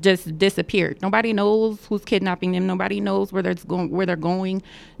just disappeared. Nobody knows who's kidnapping them. Nobody knows where they're going.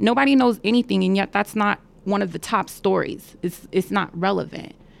 Nobody knows anything, and yet that's not one of the top stories. It's not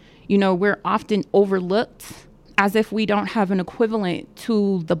relevant. You know, we're often overlooked as if we don't have an equivalent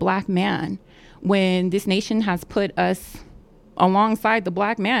to the Black man. When this nation has put us alongside the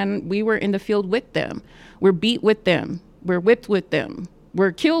Black man, we were in the field with them. We're beat with them. We're whipped with them.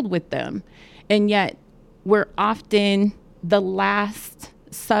 We're killed with them. And yet we're often the last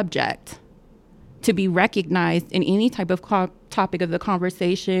subject to be recognized in any type of topic of the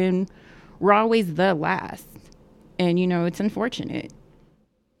conversation. We're always the last. And, you know, it's unfortunate.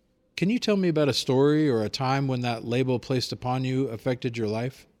 Can you tell me about a story or a time when that label placed upon you affected your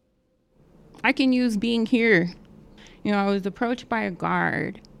life? I can use being here. You know, I was approached by a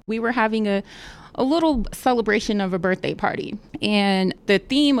guard. We were having a little celebration of a birthday party, and the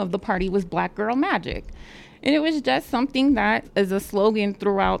theme of the party was Black Girl Magic. And it was just something that is a slogan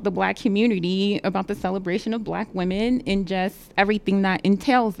throughout the Black community about the celebration of Black women and just everything that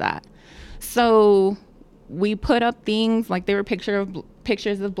entails that. So we put up things like there were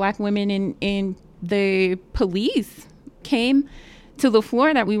pictures of Black women in the police came to the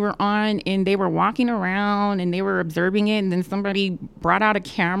floor that we were on, and they were walking around and they were observing it, and then somebody brought out a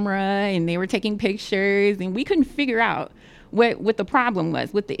camera and they were taking pictures, and we couldn't figure out what the problem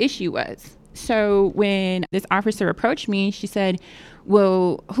was, what the issue was. So when this officer approached me, she said,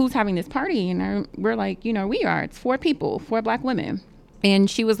 well, who's having this party? And we're like, we are. It's 4 people, 4 Black women. And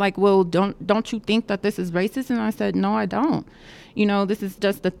she was like, well, don't you think that this is racist? And I said, no, I don't. This is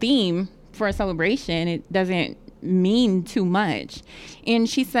just the theme for a celebration. It doesn't mean too much. And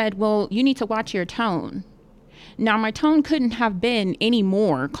she said, well, you need to watch your tone. Now, my tone couldn't have been any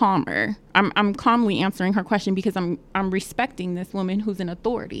more calmer. I'm calmly answering her question because I'm respecting this woman who's in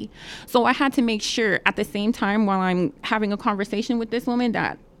authority. So I had to make sure at the same time while I'm having a conversation with this woman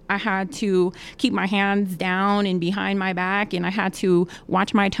that I had to keep my hands down and behind my back, and I had to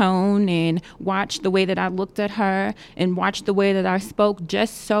watch my tone and watch the way that I looked at her and watch the way that I spoke,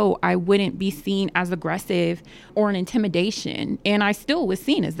 just so I wouldn't be seen as aggressive or an intimidation. And I still was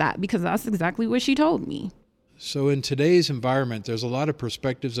seen as that because that's exactly what she told me. So in today's environment, there's a lot of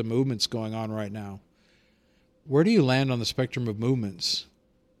perspectives and movements going on right now. Where do you land on the spectrum of movements?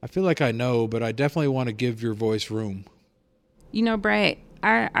 I feel like I know, but I definitely want to give your voice room. Brett,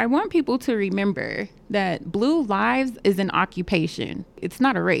 I want people to remember that Blue Lives is an occupation. It's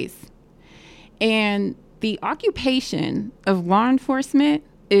not a race. And the occupation of law enforcement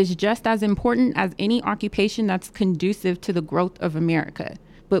is just as important as any occupation that's conducive to the growth of America.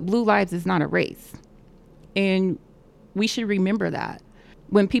 But Blue Lives is not a race. And we should remember that.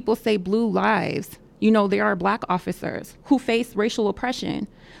 When people say Blue Lives, there are Black officers who face racial oppression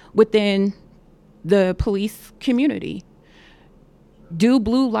within the police community. Do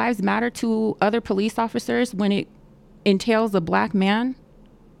Blue Lives matter to other police officers when it entails a Black man?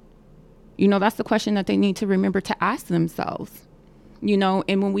 That's the question that they need to remember to ask themselves. And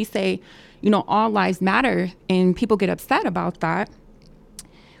when we say, all lives matter, and people get upset about that,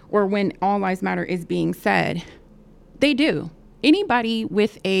 or when all lives matter is being said, they do. Anybody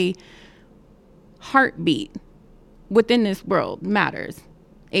with a heartbeat within this world matters.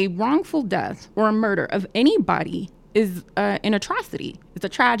 A wrongful death or a murder of anybody is an atrocity. It's a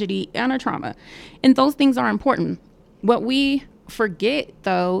tragedy and a trauma. And those things are important. What we forget,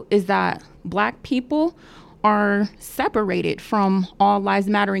 though, is that Black people are separated from all lives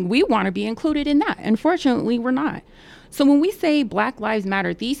mattering. We want to be included in that. Unfortunately, we're not. So when we say Black Lives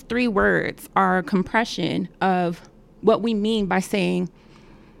Matter, these 3 words are a compression of what we mean by saying,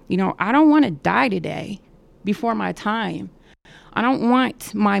 I don't want to die today before my time. I don't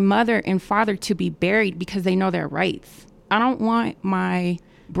want my mother and father to be buried because they know their rights. I don't want my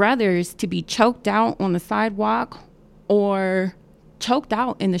brothers to be choked out on the sidewalk or choked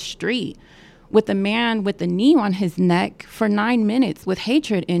out in the street with a man with a knee on his neck for 9 minutes with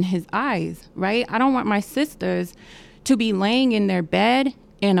hatred in his eyes, right? I don't want my sisters to be laying in their bed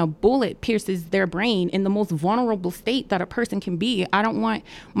and a bullet pierces their brain in the most vulnerable state that a person can be. I don't want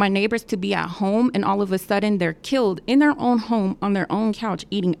my neighbors to be at home and all of a sudden they're killed in their own home on their own couch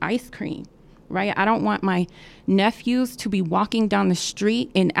eating ice cream, right? I don't want my nephews to be walking down the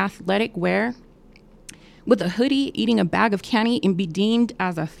street in athletic wear with a hoodie, eating a bag of candy, and be deemed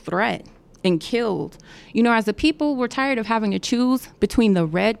as a threat and killed. As a people, we're tired of having to choose between the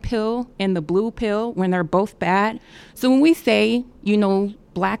red pill and the blue pill when they're both bad. So when we say,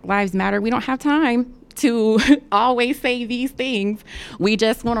 Black Lives Matter, we don't have time to always say these things. We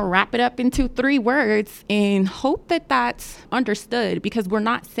just want to wrap it up into 3 words and hope that that's understood, because we're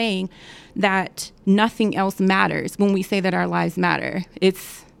not saying that nothing else matters when we say that our lives matter.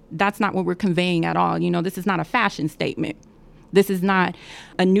 That's not what we're conveying at all. This is not a fashion statement. This is not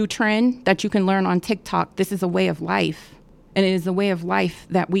a new trend that you can learn on TikTok. This is a way of life. And it is a way of life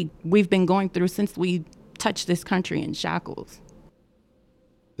that we've been going through since we touched this country in shackles.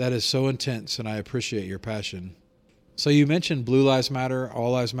 That is so intense, and I appreciate your passion. So you mentioned Blue Lives Matter,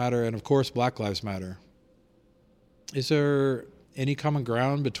 All Lives Matter, and of course Black Lives Matter. Is there any common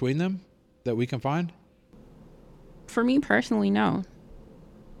ground between them that we can find? For me personally, no.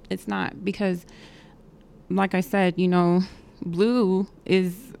 It's not, because like I said, blue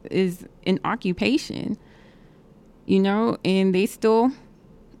is an occupation, and they still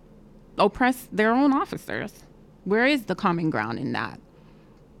oppress their own officers. Where is the common ground in that?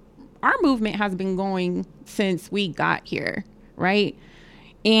 Our movement has been going since we got here, right?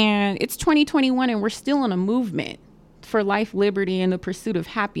 And it's 2021 and we're still in a movement for life, liberty, and the pursuit of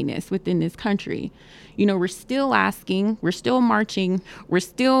happiness within this country. We're still asking, we're still marching, we're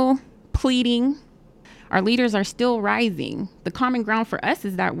still pleading. Our leaders are still rising. The common ground for us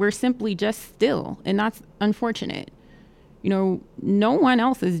is that we're simply just still, and that's unfortunate. No one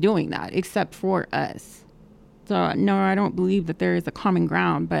else is doing that except for us. So, no, I don't believe that there is a common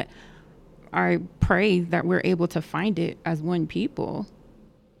ground, but I pray that we're able to find it as one people.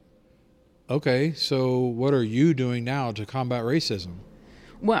 Okay, so what are you doing now to combat racism?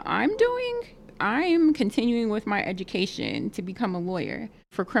 What I'm doing, I'm continuing with my education to become a lawyer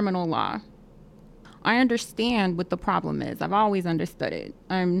for criminal law. I understand what the problem is. I've always understood it.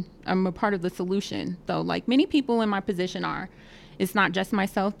 I'm a part of the solution, though, like many people in my position are. It's not just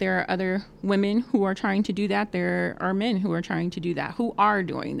myself. There are other women who are trying to do that. There are men who are trying to do that, who are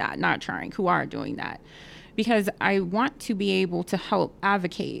doing that, not trying, who are doing that. Because I want to be able to help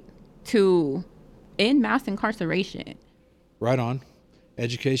advocate to end mass incarceration. Right on.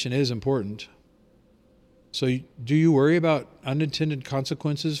 Education is important. So do you worry about unintended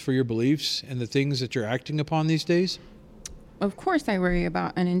consequences for your beliefs and the things that you're acting upon these days? Of course I worry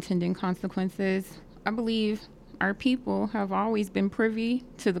about unintended consequences. I believe our people have always been privy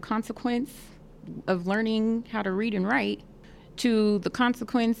to the consequence of learning how to read and write, to the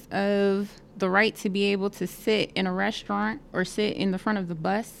consequence of the right to be able to sit in a restaurant or sit in the front of the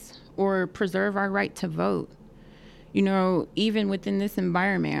bus or preserve our right to vote. You know, even within this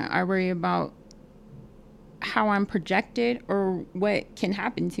environment, I worry about how I'm projected or what can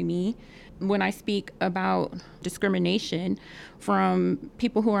happen to me when I speak about discrimination from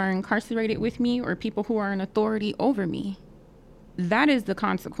people who are incarcerated with me or people who are in authority over me. That is the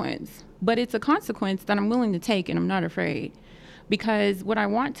consequence. But it's a consequence that I'm willing to take, and I'm not afraid. Because what I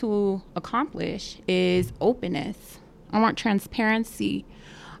want to accomplish is openness. I want transparency.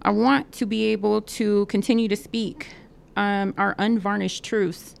 I want to be able to continue to speak our unvarnished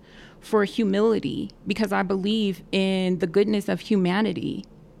truths for humility, because I believe in the goodness of humanity.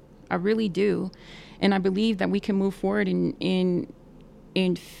 I really do. And I believe that we can move forward and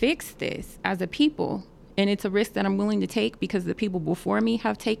fix this as a people. And it's a risk that I'm willing to take because the people before me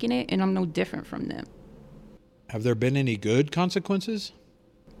have taken it, and I'm no different from them. Have there been any good consequences?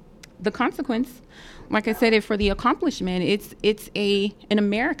 The consequence, like I said, for the accomplishment, it's an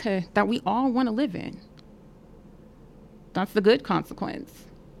America that we all want to live in. That's the good consequence.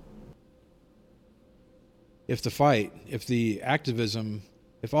 If the fight, if the activism,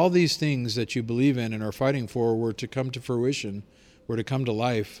 if all these things that you believe in and are fighting for were to come to fruition, were to come to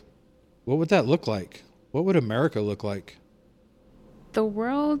life, what would that look like? What would America look like? The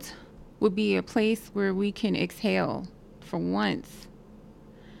world would be a place where we can exhale for once.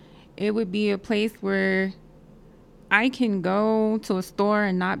 It would be a place where I can go to a store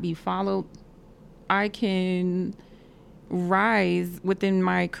and not be followed. I can rise within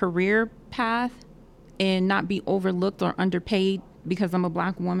my career path and not be overlooked or underpaid because I'm a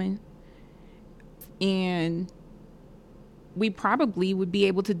Black woman. And we probably would be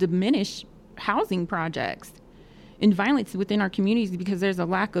able to diminish housing projects and violence within our communities because there's a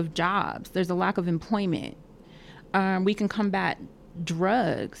lack of jobs, there's a lack of employment. We can combat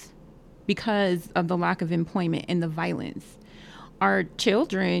drugs because of the lack of employment and the violence. Our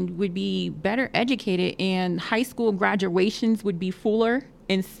children would be better educated, and high school graduations would be fuller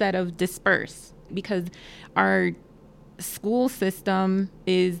instead of dispersed, because our school system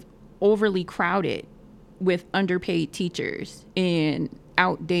is overly crowded with underpaid teachers and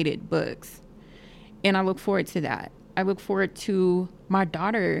outdated books. And I look forward to that. I look forward to my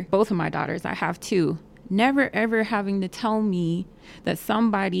daughter, both of my daughters, I have two, never ever having to tell me that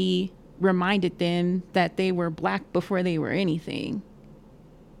somebody reminded them that they were Black before they were anything.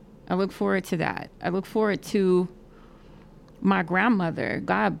 I look forward to that. I look forward to my grandmother,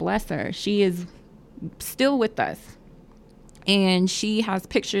 God bless her. She is still with us. And she has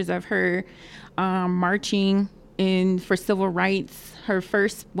pictures of her marching for civil rights.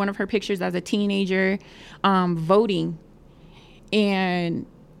 One of her pictures as a teenager, voting. And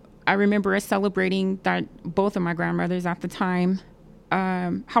I remember us celebrating that, both of my grandmothers at the time,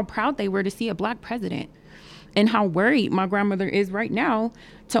 how proud they were to see a Black president, and how worried my grandmother is right now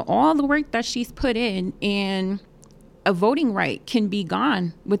to all the work that she's put in. And a voting right can be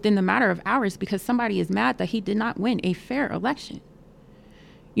gone within the matter of hours because somebody is mad that he did not win a fair election.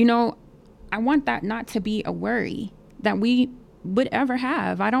 You know, I want that not to be a worry that we would ever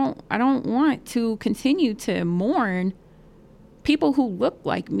have. I don't want to continue to mourn people who look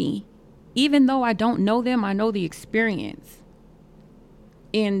like me. Even though I don't know them, I know the experience.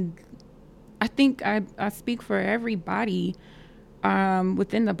 And I think I speak for everybody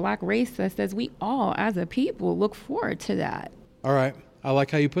within the Black race that says we all, as a people, look forward to that. All right. I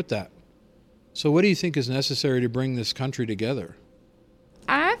like how you put that. So what do you think is necessary to bring this country together?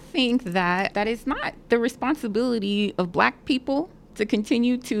 I think that it's not the responsibility of Black people to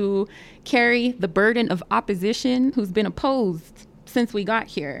continue to carry the burden of opposition who's been opposed since we got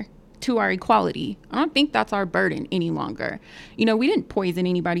here. to our equality. I don't think that's our burden any longer. You know, we didn't poison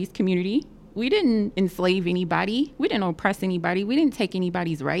anybody's community. We didn't enslave anybody. We didn't oppress anybody. We didn't take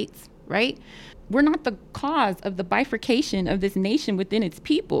anybody's rights, right? We're not the cause of the bifurcation of this nation within its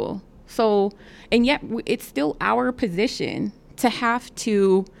people. So, and yet it's still our position to have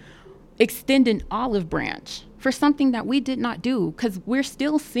to extend an olive branch for something that we did not do, because we're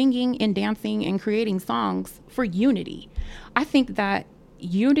still singing and dancing and creating songs for unity. I think that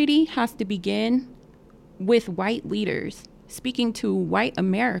unity has to begin with white leaders speaking to white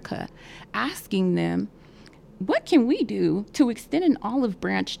America, asking them, what can we do to extend an olive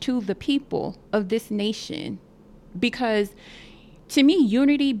branch to the people of this nation? Because to me,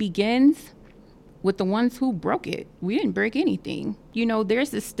 unity begins with the ones who broke it. We didn't break anything. You know,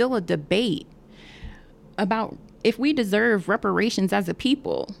 there's still a debate about if we deserve reparations as a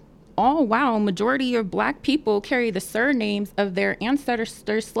people. All while majority of black people carry the surnames of their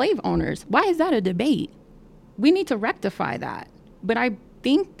ancestors' slave owners. Why is that a debate? We need to rectify that. But I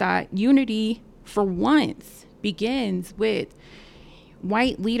think that unity, for once, begins with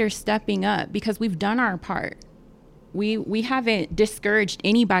white leaders stepping up, because we've done our part. We haven't discouraged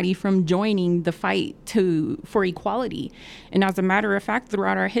anybody from joining the fight for equality. And as a matter of fact,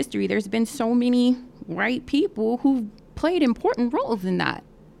 throughout our history, there's been so many white people who've played important roles in that.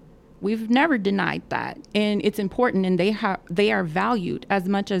 We've never denied that. And it's important, and they are valued as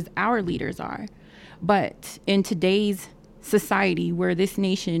much as our leaders are. But in today's society, where this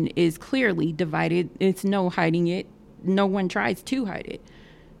nation is clearly divided, it's no hiding it. No one tries to hide it.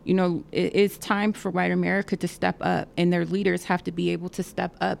 You know, it's time for white America to step up, and their leaders have to be able to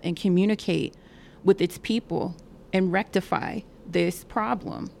step up and communicate with its people and rectify this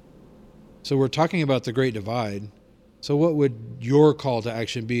problem. So we're talking about the Great Divide. So what would your call to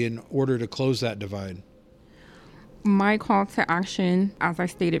action be in order to close that divide? My call to action, as I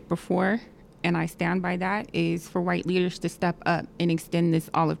stated before, and I stand by that, is for white leaders to step up and extend this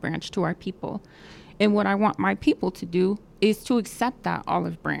olive branch to our people. And what I want my people to do is to accept that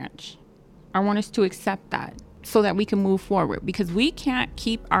olive branch. I want us to accept that so that we can move forward, because we can't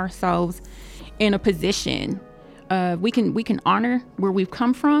keep ourselves in a position. We can honor where we've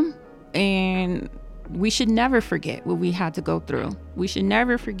come from, and we should never forget what we had to go through. We should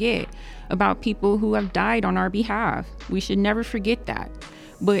never forget about people who have died on our behalf. We should never forget that.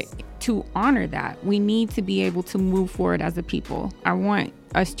 But to honor that, we need to be able to move forward as a people. I want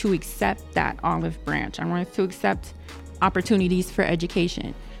us to accept that olive branch. I want us to accept opportunities for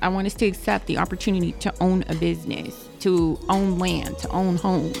education. I want us to accept the opportunity to own a business, to own land, to own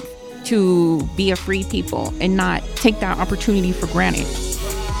homes, to be a free people, and not take that opportunity for granted.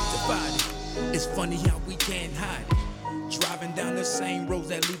 It's funny how we can't hide it. Driving down the same roads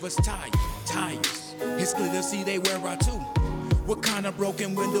that leave us tired. Tires. It's clear to see they wear out too. What kind of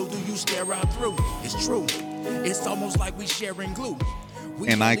broken window do you stare out through? It's true. It's almost like we sharing glue.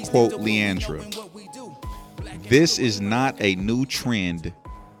 And I quote Leandra, "This is not a new trend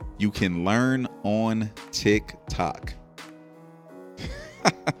you can learn on TikTok."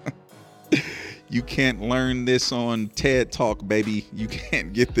 You can't learn this on TED Talk, baby. You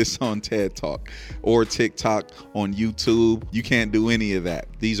can't get this on TED Talk or TikTok, on YouTube. You can't do any of that.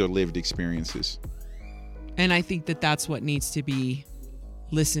 These are lived experiences. And I think that that's what needs to be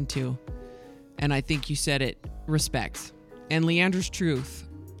listened to. And I think you said it, respect. And Leandra's truth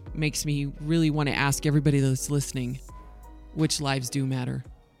makes me really want to ask everybody that's listening, which lives do matter?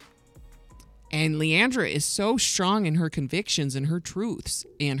 And Leandra is so strong in her convictions and her truths,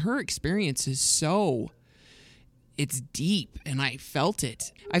 and her experience is it's deep, and I felt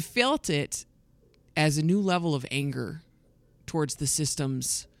it. I felt it as a new level of anger towards the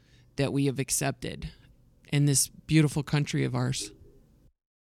systems that we have accepted in this beautiful country of ours.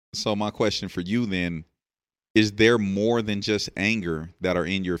 So my question for you then, is there more than just anger that are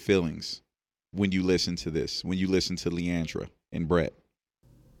in your feelings when you listen to this, when you listen to Leandra and Brett?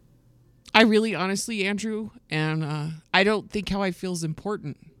 I really, honestly, Andrew, and I don't think how I feel is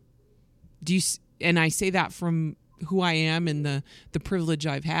important. And I say that from who I am and the privilege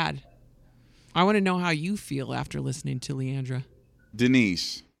I've had. I want to know how you feel after listening to Leandra.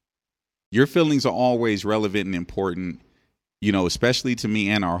 Denise, your feelings are always relevant and important, you know, especially to me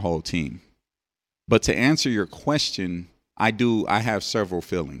and our whole team. But to answer your question, I have several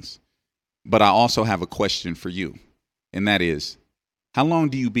feelings, but I also have a question for you. And that is, how long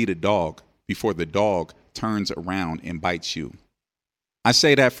do you beat a dog before the dog turns around and bites you? I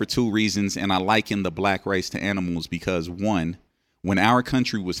say that for two reasons, and I liken the black race to animals because, one, when our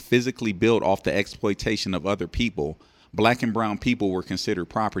country was physically built off the exploitation of other people, black and brown people were considered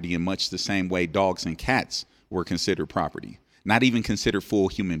property in much the same way dogs and cats were considered property. not even considered full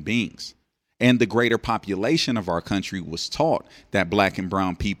human beings. And the greater population of our country was taught that black and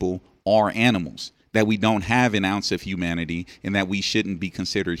brown people are animals, that we don't have an ounce of humanity, and that we shouldn't be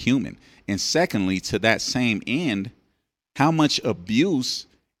considered human. And secondly, to that same end, how much abuse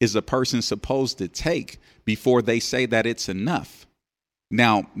is a person supposed to take before they say that it's enough?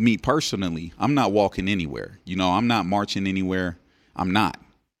 Now, me personally, I'm not walking anywhere. I'm not marching anywhere. I'm not.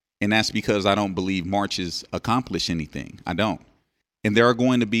 And that's because I don't believe marches accomplish anything. I don't. And there are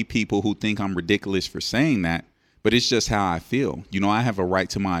going to be people who think I'm ridiculous for saying that, but it's just how I feel. I have a right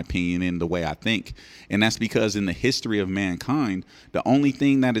to my opinion and the way I think. And that's because in the history of mankind, the only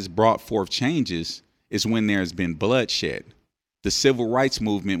thing that has brought forth changes is when there's been bloodshed. The civil rights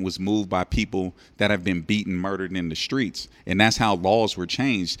movement was moved by people that have been beaten, murdered in the streets. And that's how laws were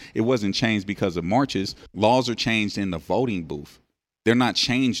changed. It wasn't changed because of marches. Laws are changed in the voting booth. They're not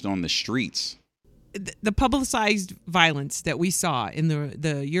changed on the streets. The publicized violence that we saw in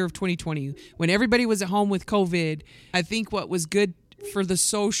the year of 2020, when everybody was at home with COVID, I think what was good for the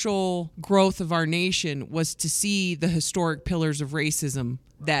social growth of our nation was to see the historic pillars of racism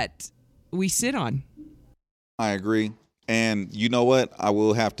that we sit on. I agree. And you know what? I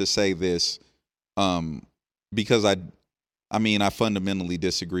will have to say this, because I fundamentally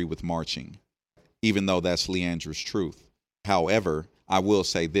disagree with marching, even though that's Leandra's truth. However, I will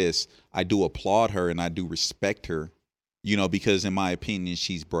say this, I do applaud her and I do respect her, because in my opinion,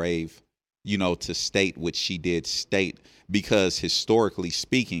 she's brave, to state what she did state, because historically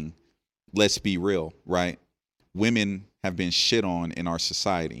speaking, let's be real, right? Women have been shit on in our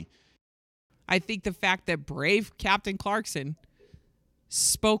society. I think the fact that brave Captain Clarkson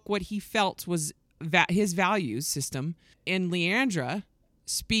spoke what he felt was his value system, and Leandra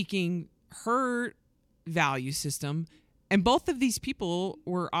speaking her value system, and both of these people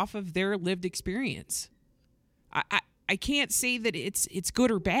were off of their lived experience. I can't say that it's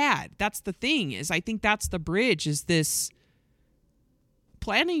good or bad. That's the thing, is I think that's the bridge, is this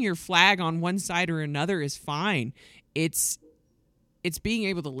planting your flag on one side or another is fine. It's being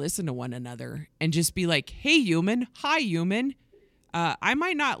able to listen to one another and just be like, hey, human, hi, human. I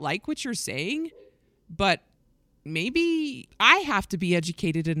might not like what you're saying, but maybe I have to be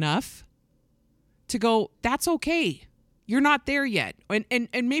educated enough to go, that's okay. You're not there yet. And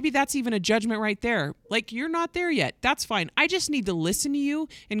maybe that's even a judgment right there. Like, you're not there yet. That's fine. I just need to listen to you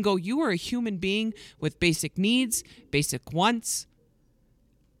and go, you are a human being with basic needs, basic wants.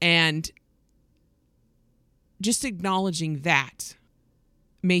 And just acknowledging that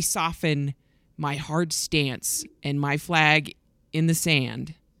may soften my hard stance and my flag in the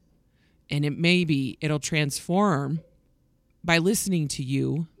sand. And it'll transform by listening to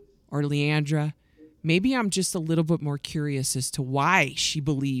you or Leandra. Maybe I'm just a little bit more curious as to why she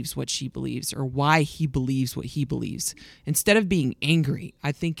believes what she believes, or why he believes what he believes. Instead of being angry,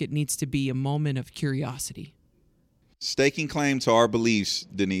 I think it needs to be a moment of curiosity. Staking claim to our beliefs,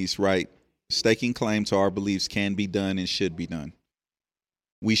 Denise, right? Staking claim to our beliefs can be done and should be done.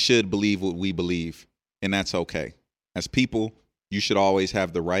 We should believe what we believe, and that's okay. As people, you should always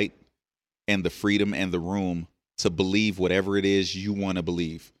have the right and the freedom and the room to believe whatever it is you want to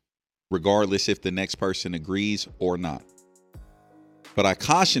believe, regardless if the next person agrees or not. But I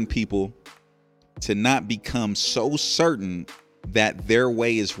caution people to not become so certain that their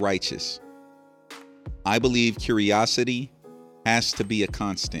way is righteous. I believe curiosity has to be a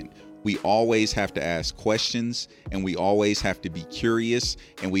constant. We always have to ask questions, and we always have to be curious,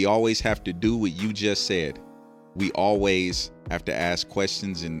 and we always have to do what you just said. We always have to ask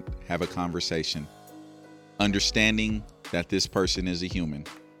questions and have a conversation, understanding that this person is a human.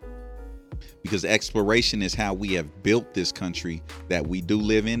 Because exploration is how we have built this country that we do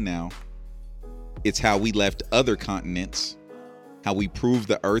live in now. It's how we left other continents, how we prove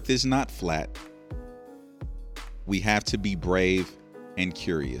the earth is not flat. We have to be brave and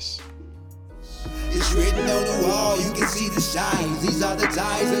curious. It's written on the wall, you can see the signs. These are the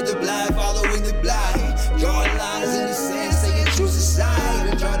ties of the blind following the blind. Drawing lines in the sand, saying choose a side,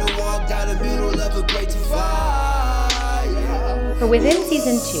 and try to walk down the middle of a great divide. For Within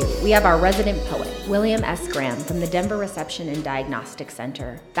Season 2, we have our resident poet, William S. Graham from the Denver Reception and Diagnostic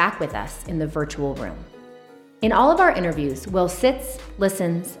Center, back with us in the virtual room. In all of our interviews, Will sits,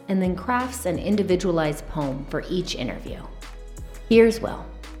 listens, and then crafts an individualized poem for each interview. Here's Will.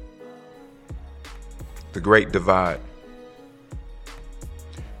 The Great Divide.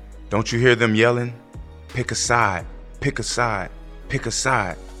 Don't you hear them yelling? Pick a side, pick a side, pick a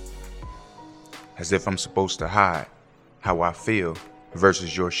side. As if I'm supposed to hide how I feel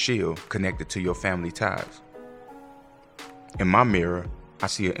versus your shield connected to your family ties. In my mirror, I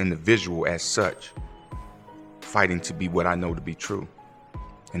see an individual as such. fighting to be what I know to be true,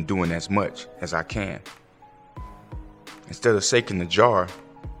 and doing as much as I can. Instead of shaking the jar,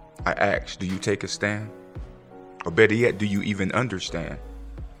 I ask, do you take a stand? Or better yet, do you even understand?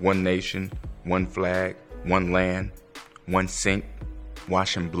 One nation, one flag, one land, one sink,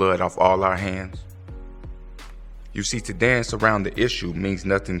 washing blood off all our hands. You see, to dance around the issue means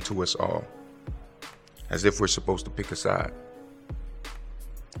nothing to us all, as if we're supposed to pick a side.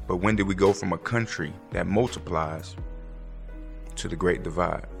 But when did we go from a country that multiplies to the Great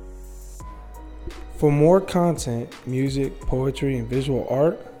Divide? For more content, music, poetry, and visual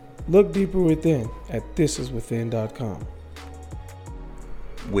art, look deeper within at thisiswithin.com.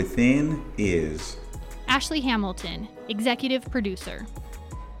 Within is Ashley Hamilton, executive producer.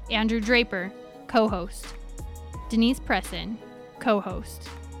 Andrew Draper, co-host. Denise Presson, co-host.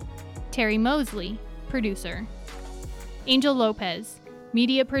 Terry Mosley, producer. Angel Lopez,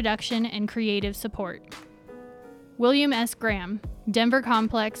 media production and creative support. William S. Graham, Denver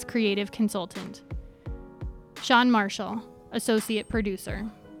Complex creative consultant. Sean Marshall, associate producer.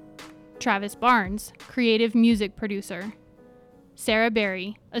 Travis Barnes, creative music producer. Sarah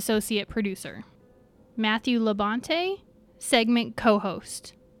Berry, associate producer. Matthew Labonte, segment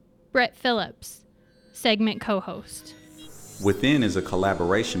co-host. Brett Phillips, segment co-host. Within is a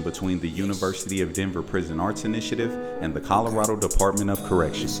collaboration between the University of Denver Prison Arts Initiative and the Colorado Department of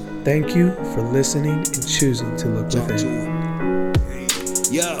Corrections. Thank you for listening and choosing to look within.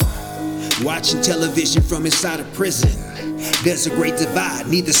 Yo, watching television from inside a prison. There's a great divide,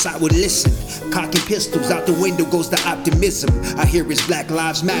 neither side would listen. Cocking pistols, out the window goes the optimism. I hear it's Black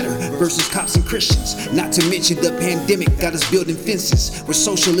Lives Matter versus cops and Christians. Not to mention the pandemic got us building fences, where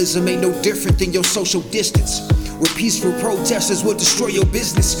socialism ain't no different than your social distance. Where peaceful protesters will destroy your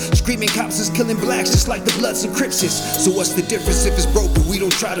business. Screaming cops is killing blacks just like the Bloods and Crips is. So what's the difference if it's broken? We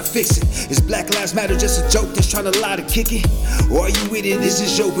don't try to fix it. Is Black Lives Matter just a joke that's trying to lie to kick it? Or are you with it? This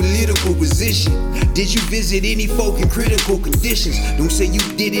is your political position. Did you visit any folk in critical conditions? Don't say you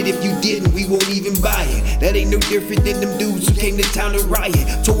did it if you didn't, we won't even buy it. That ain't no different than them dudes who came to town to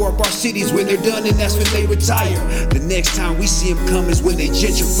riot. Tore up our cities when they're done and that's when they retire. The next time we see them come is when they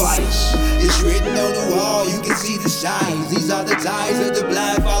gentrify us. It's written on the wall, you can see the signs. These are the ties of the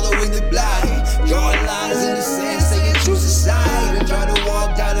blind.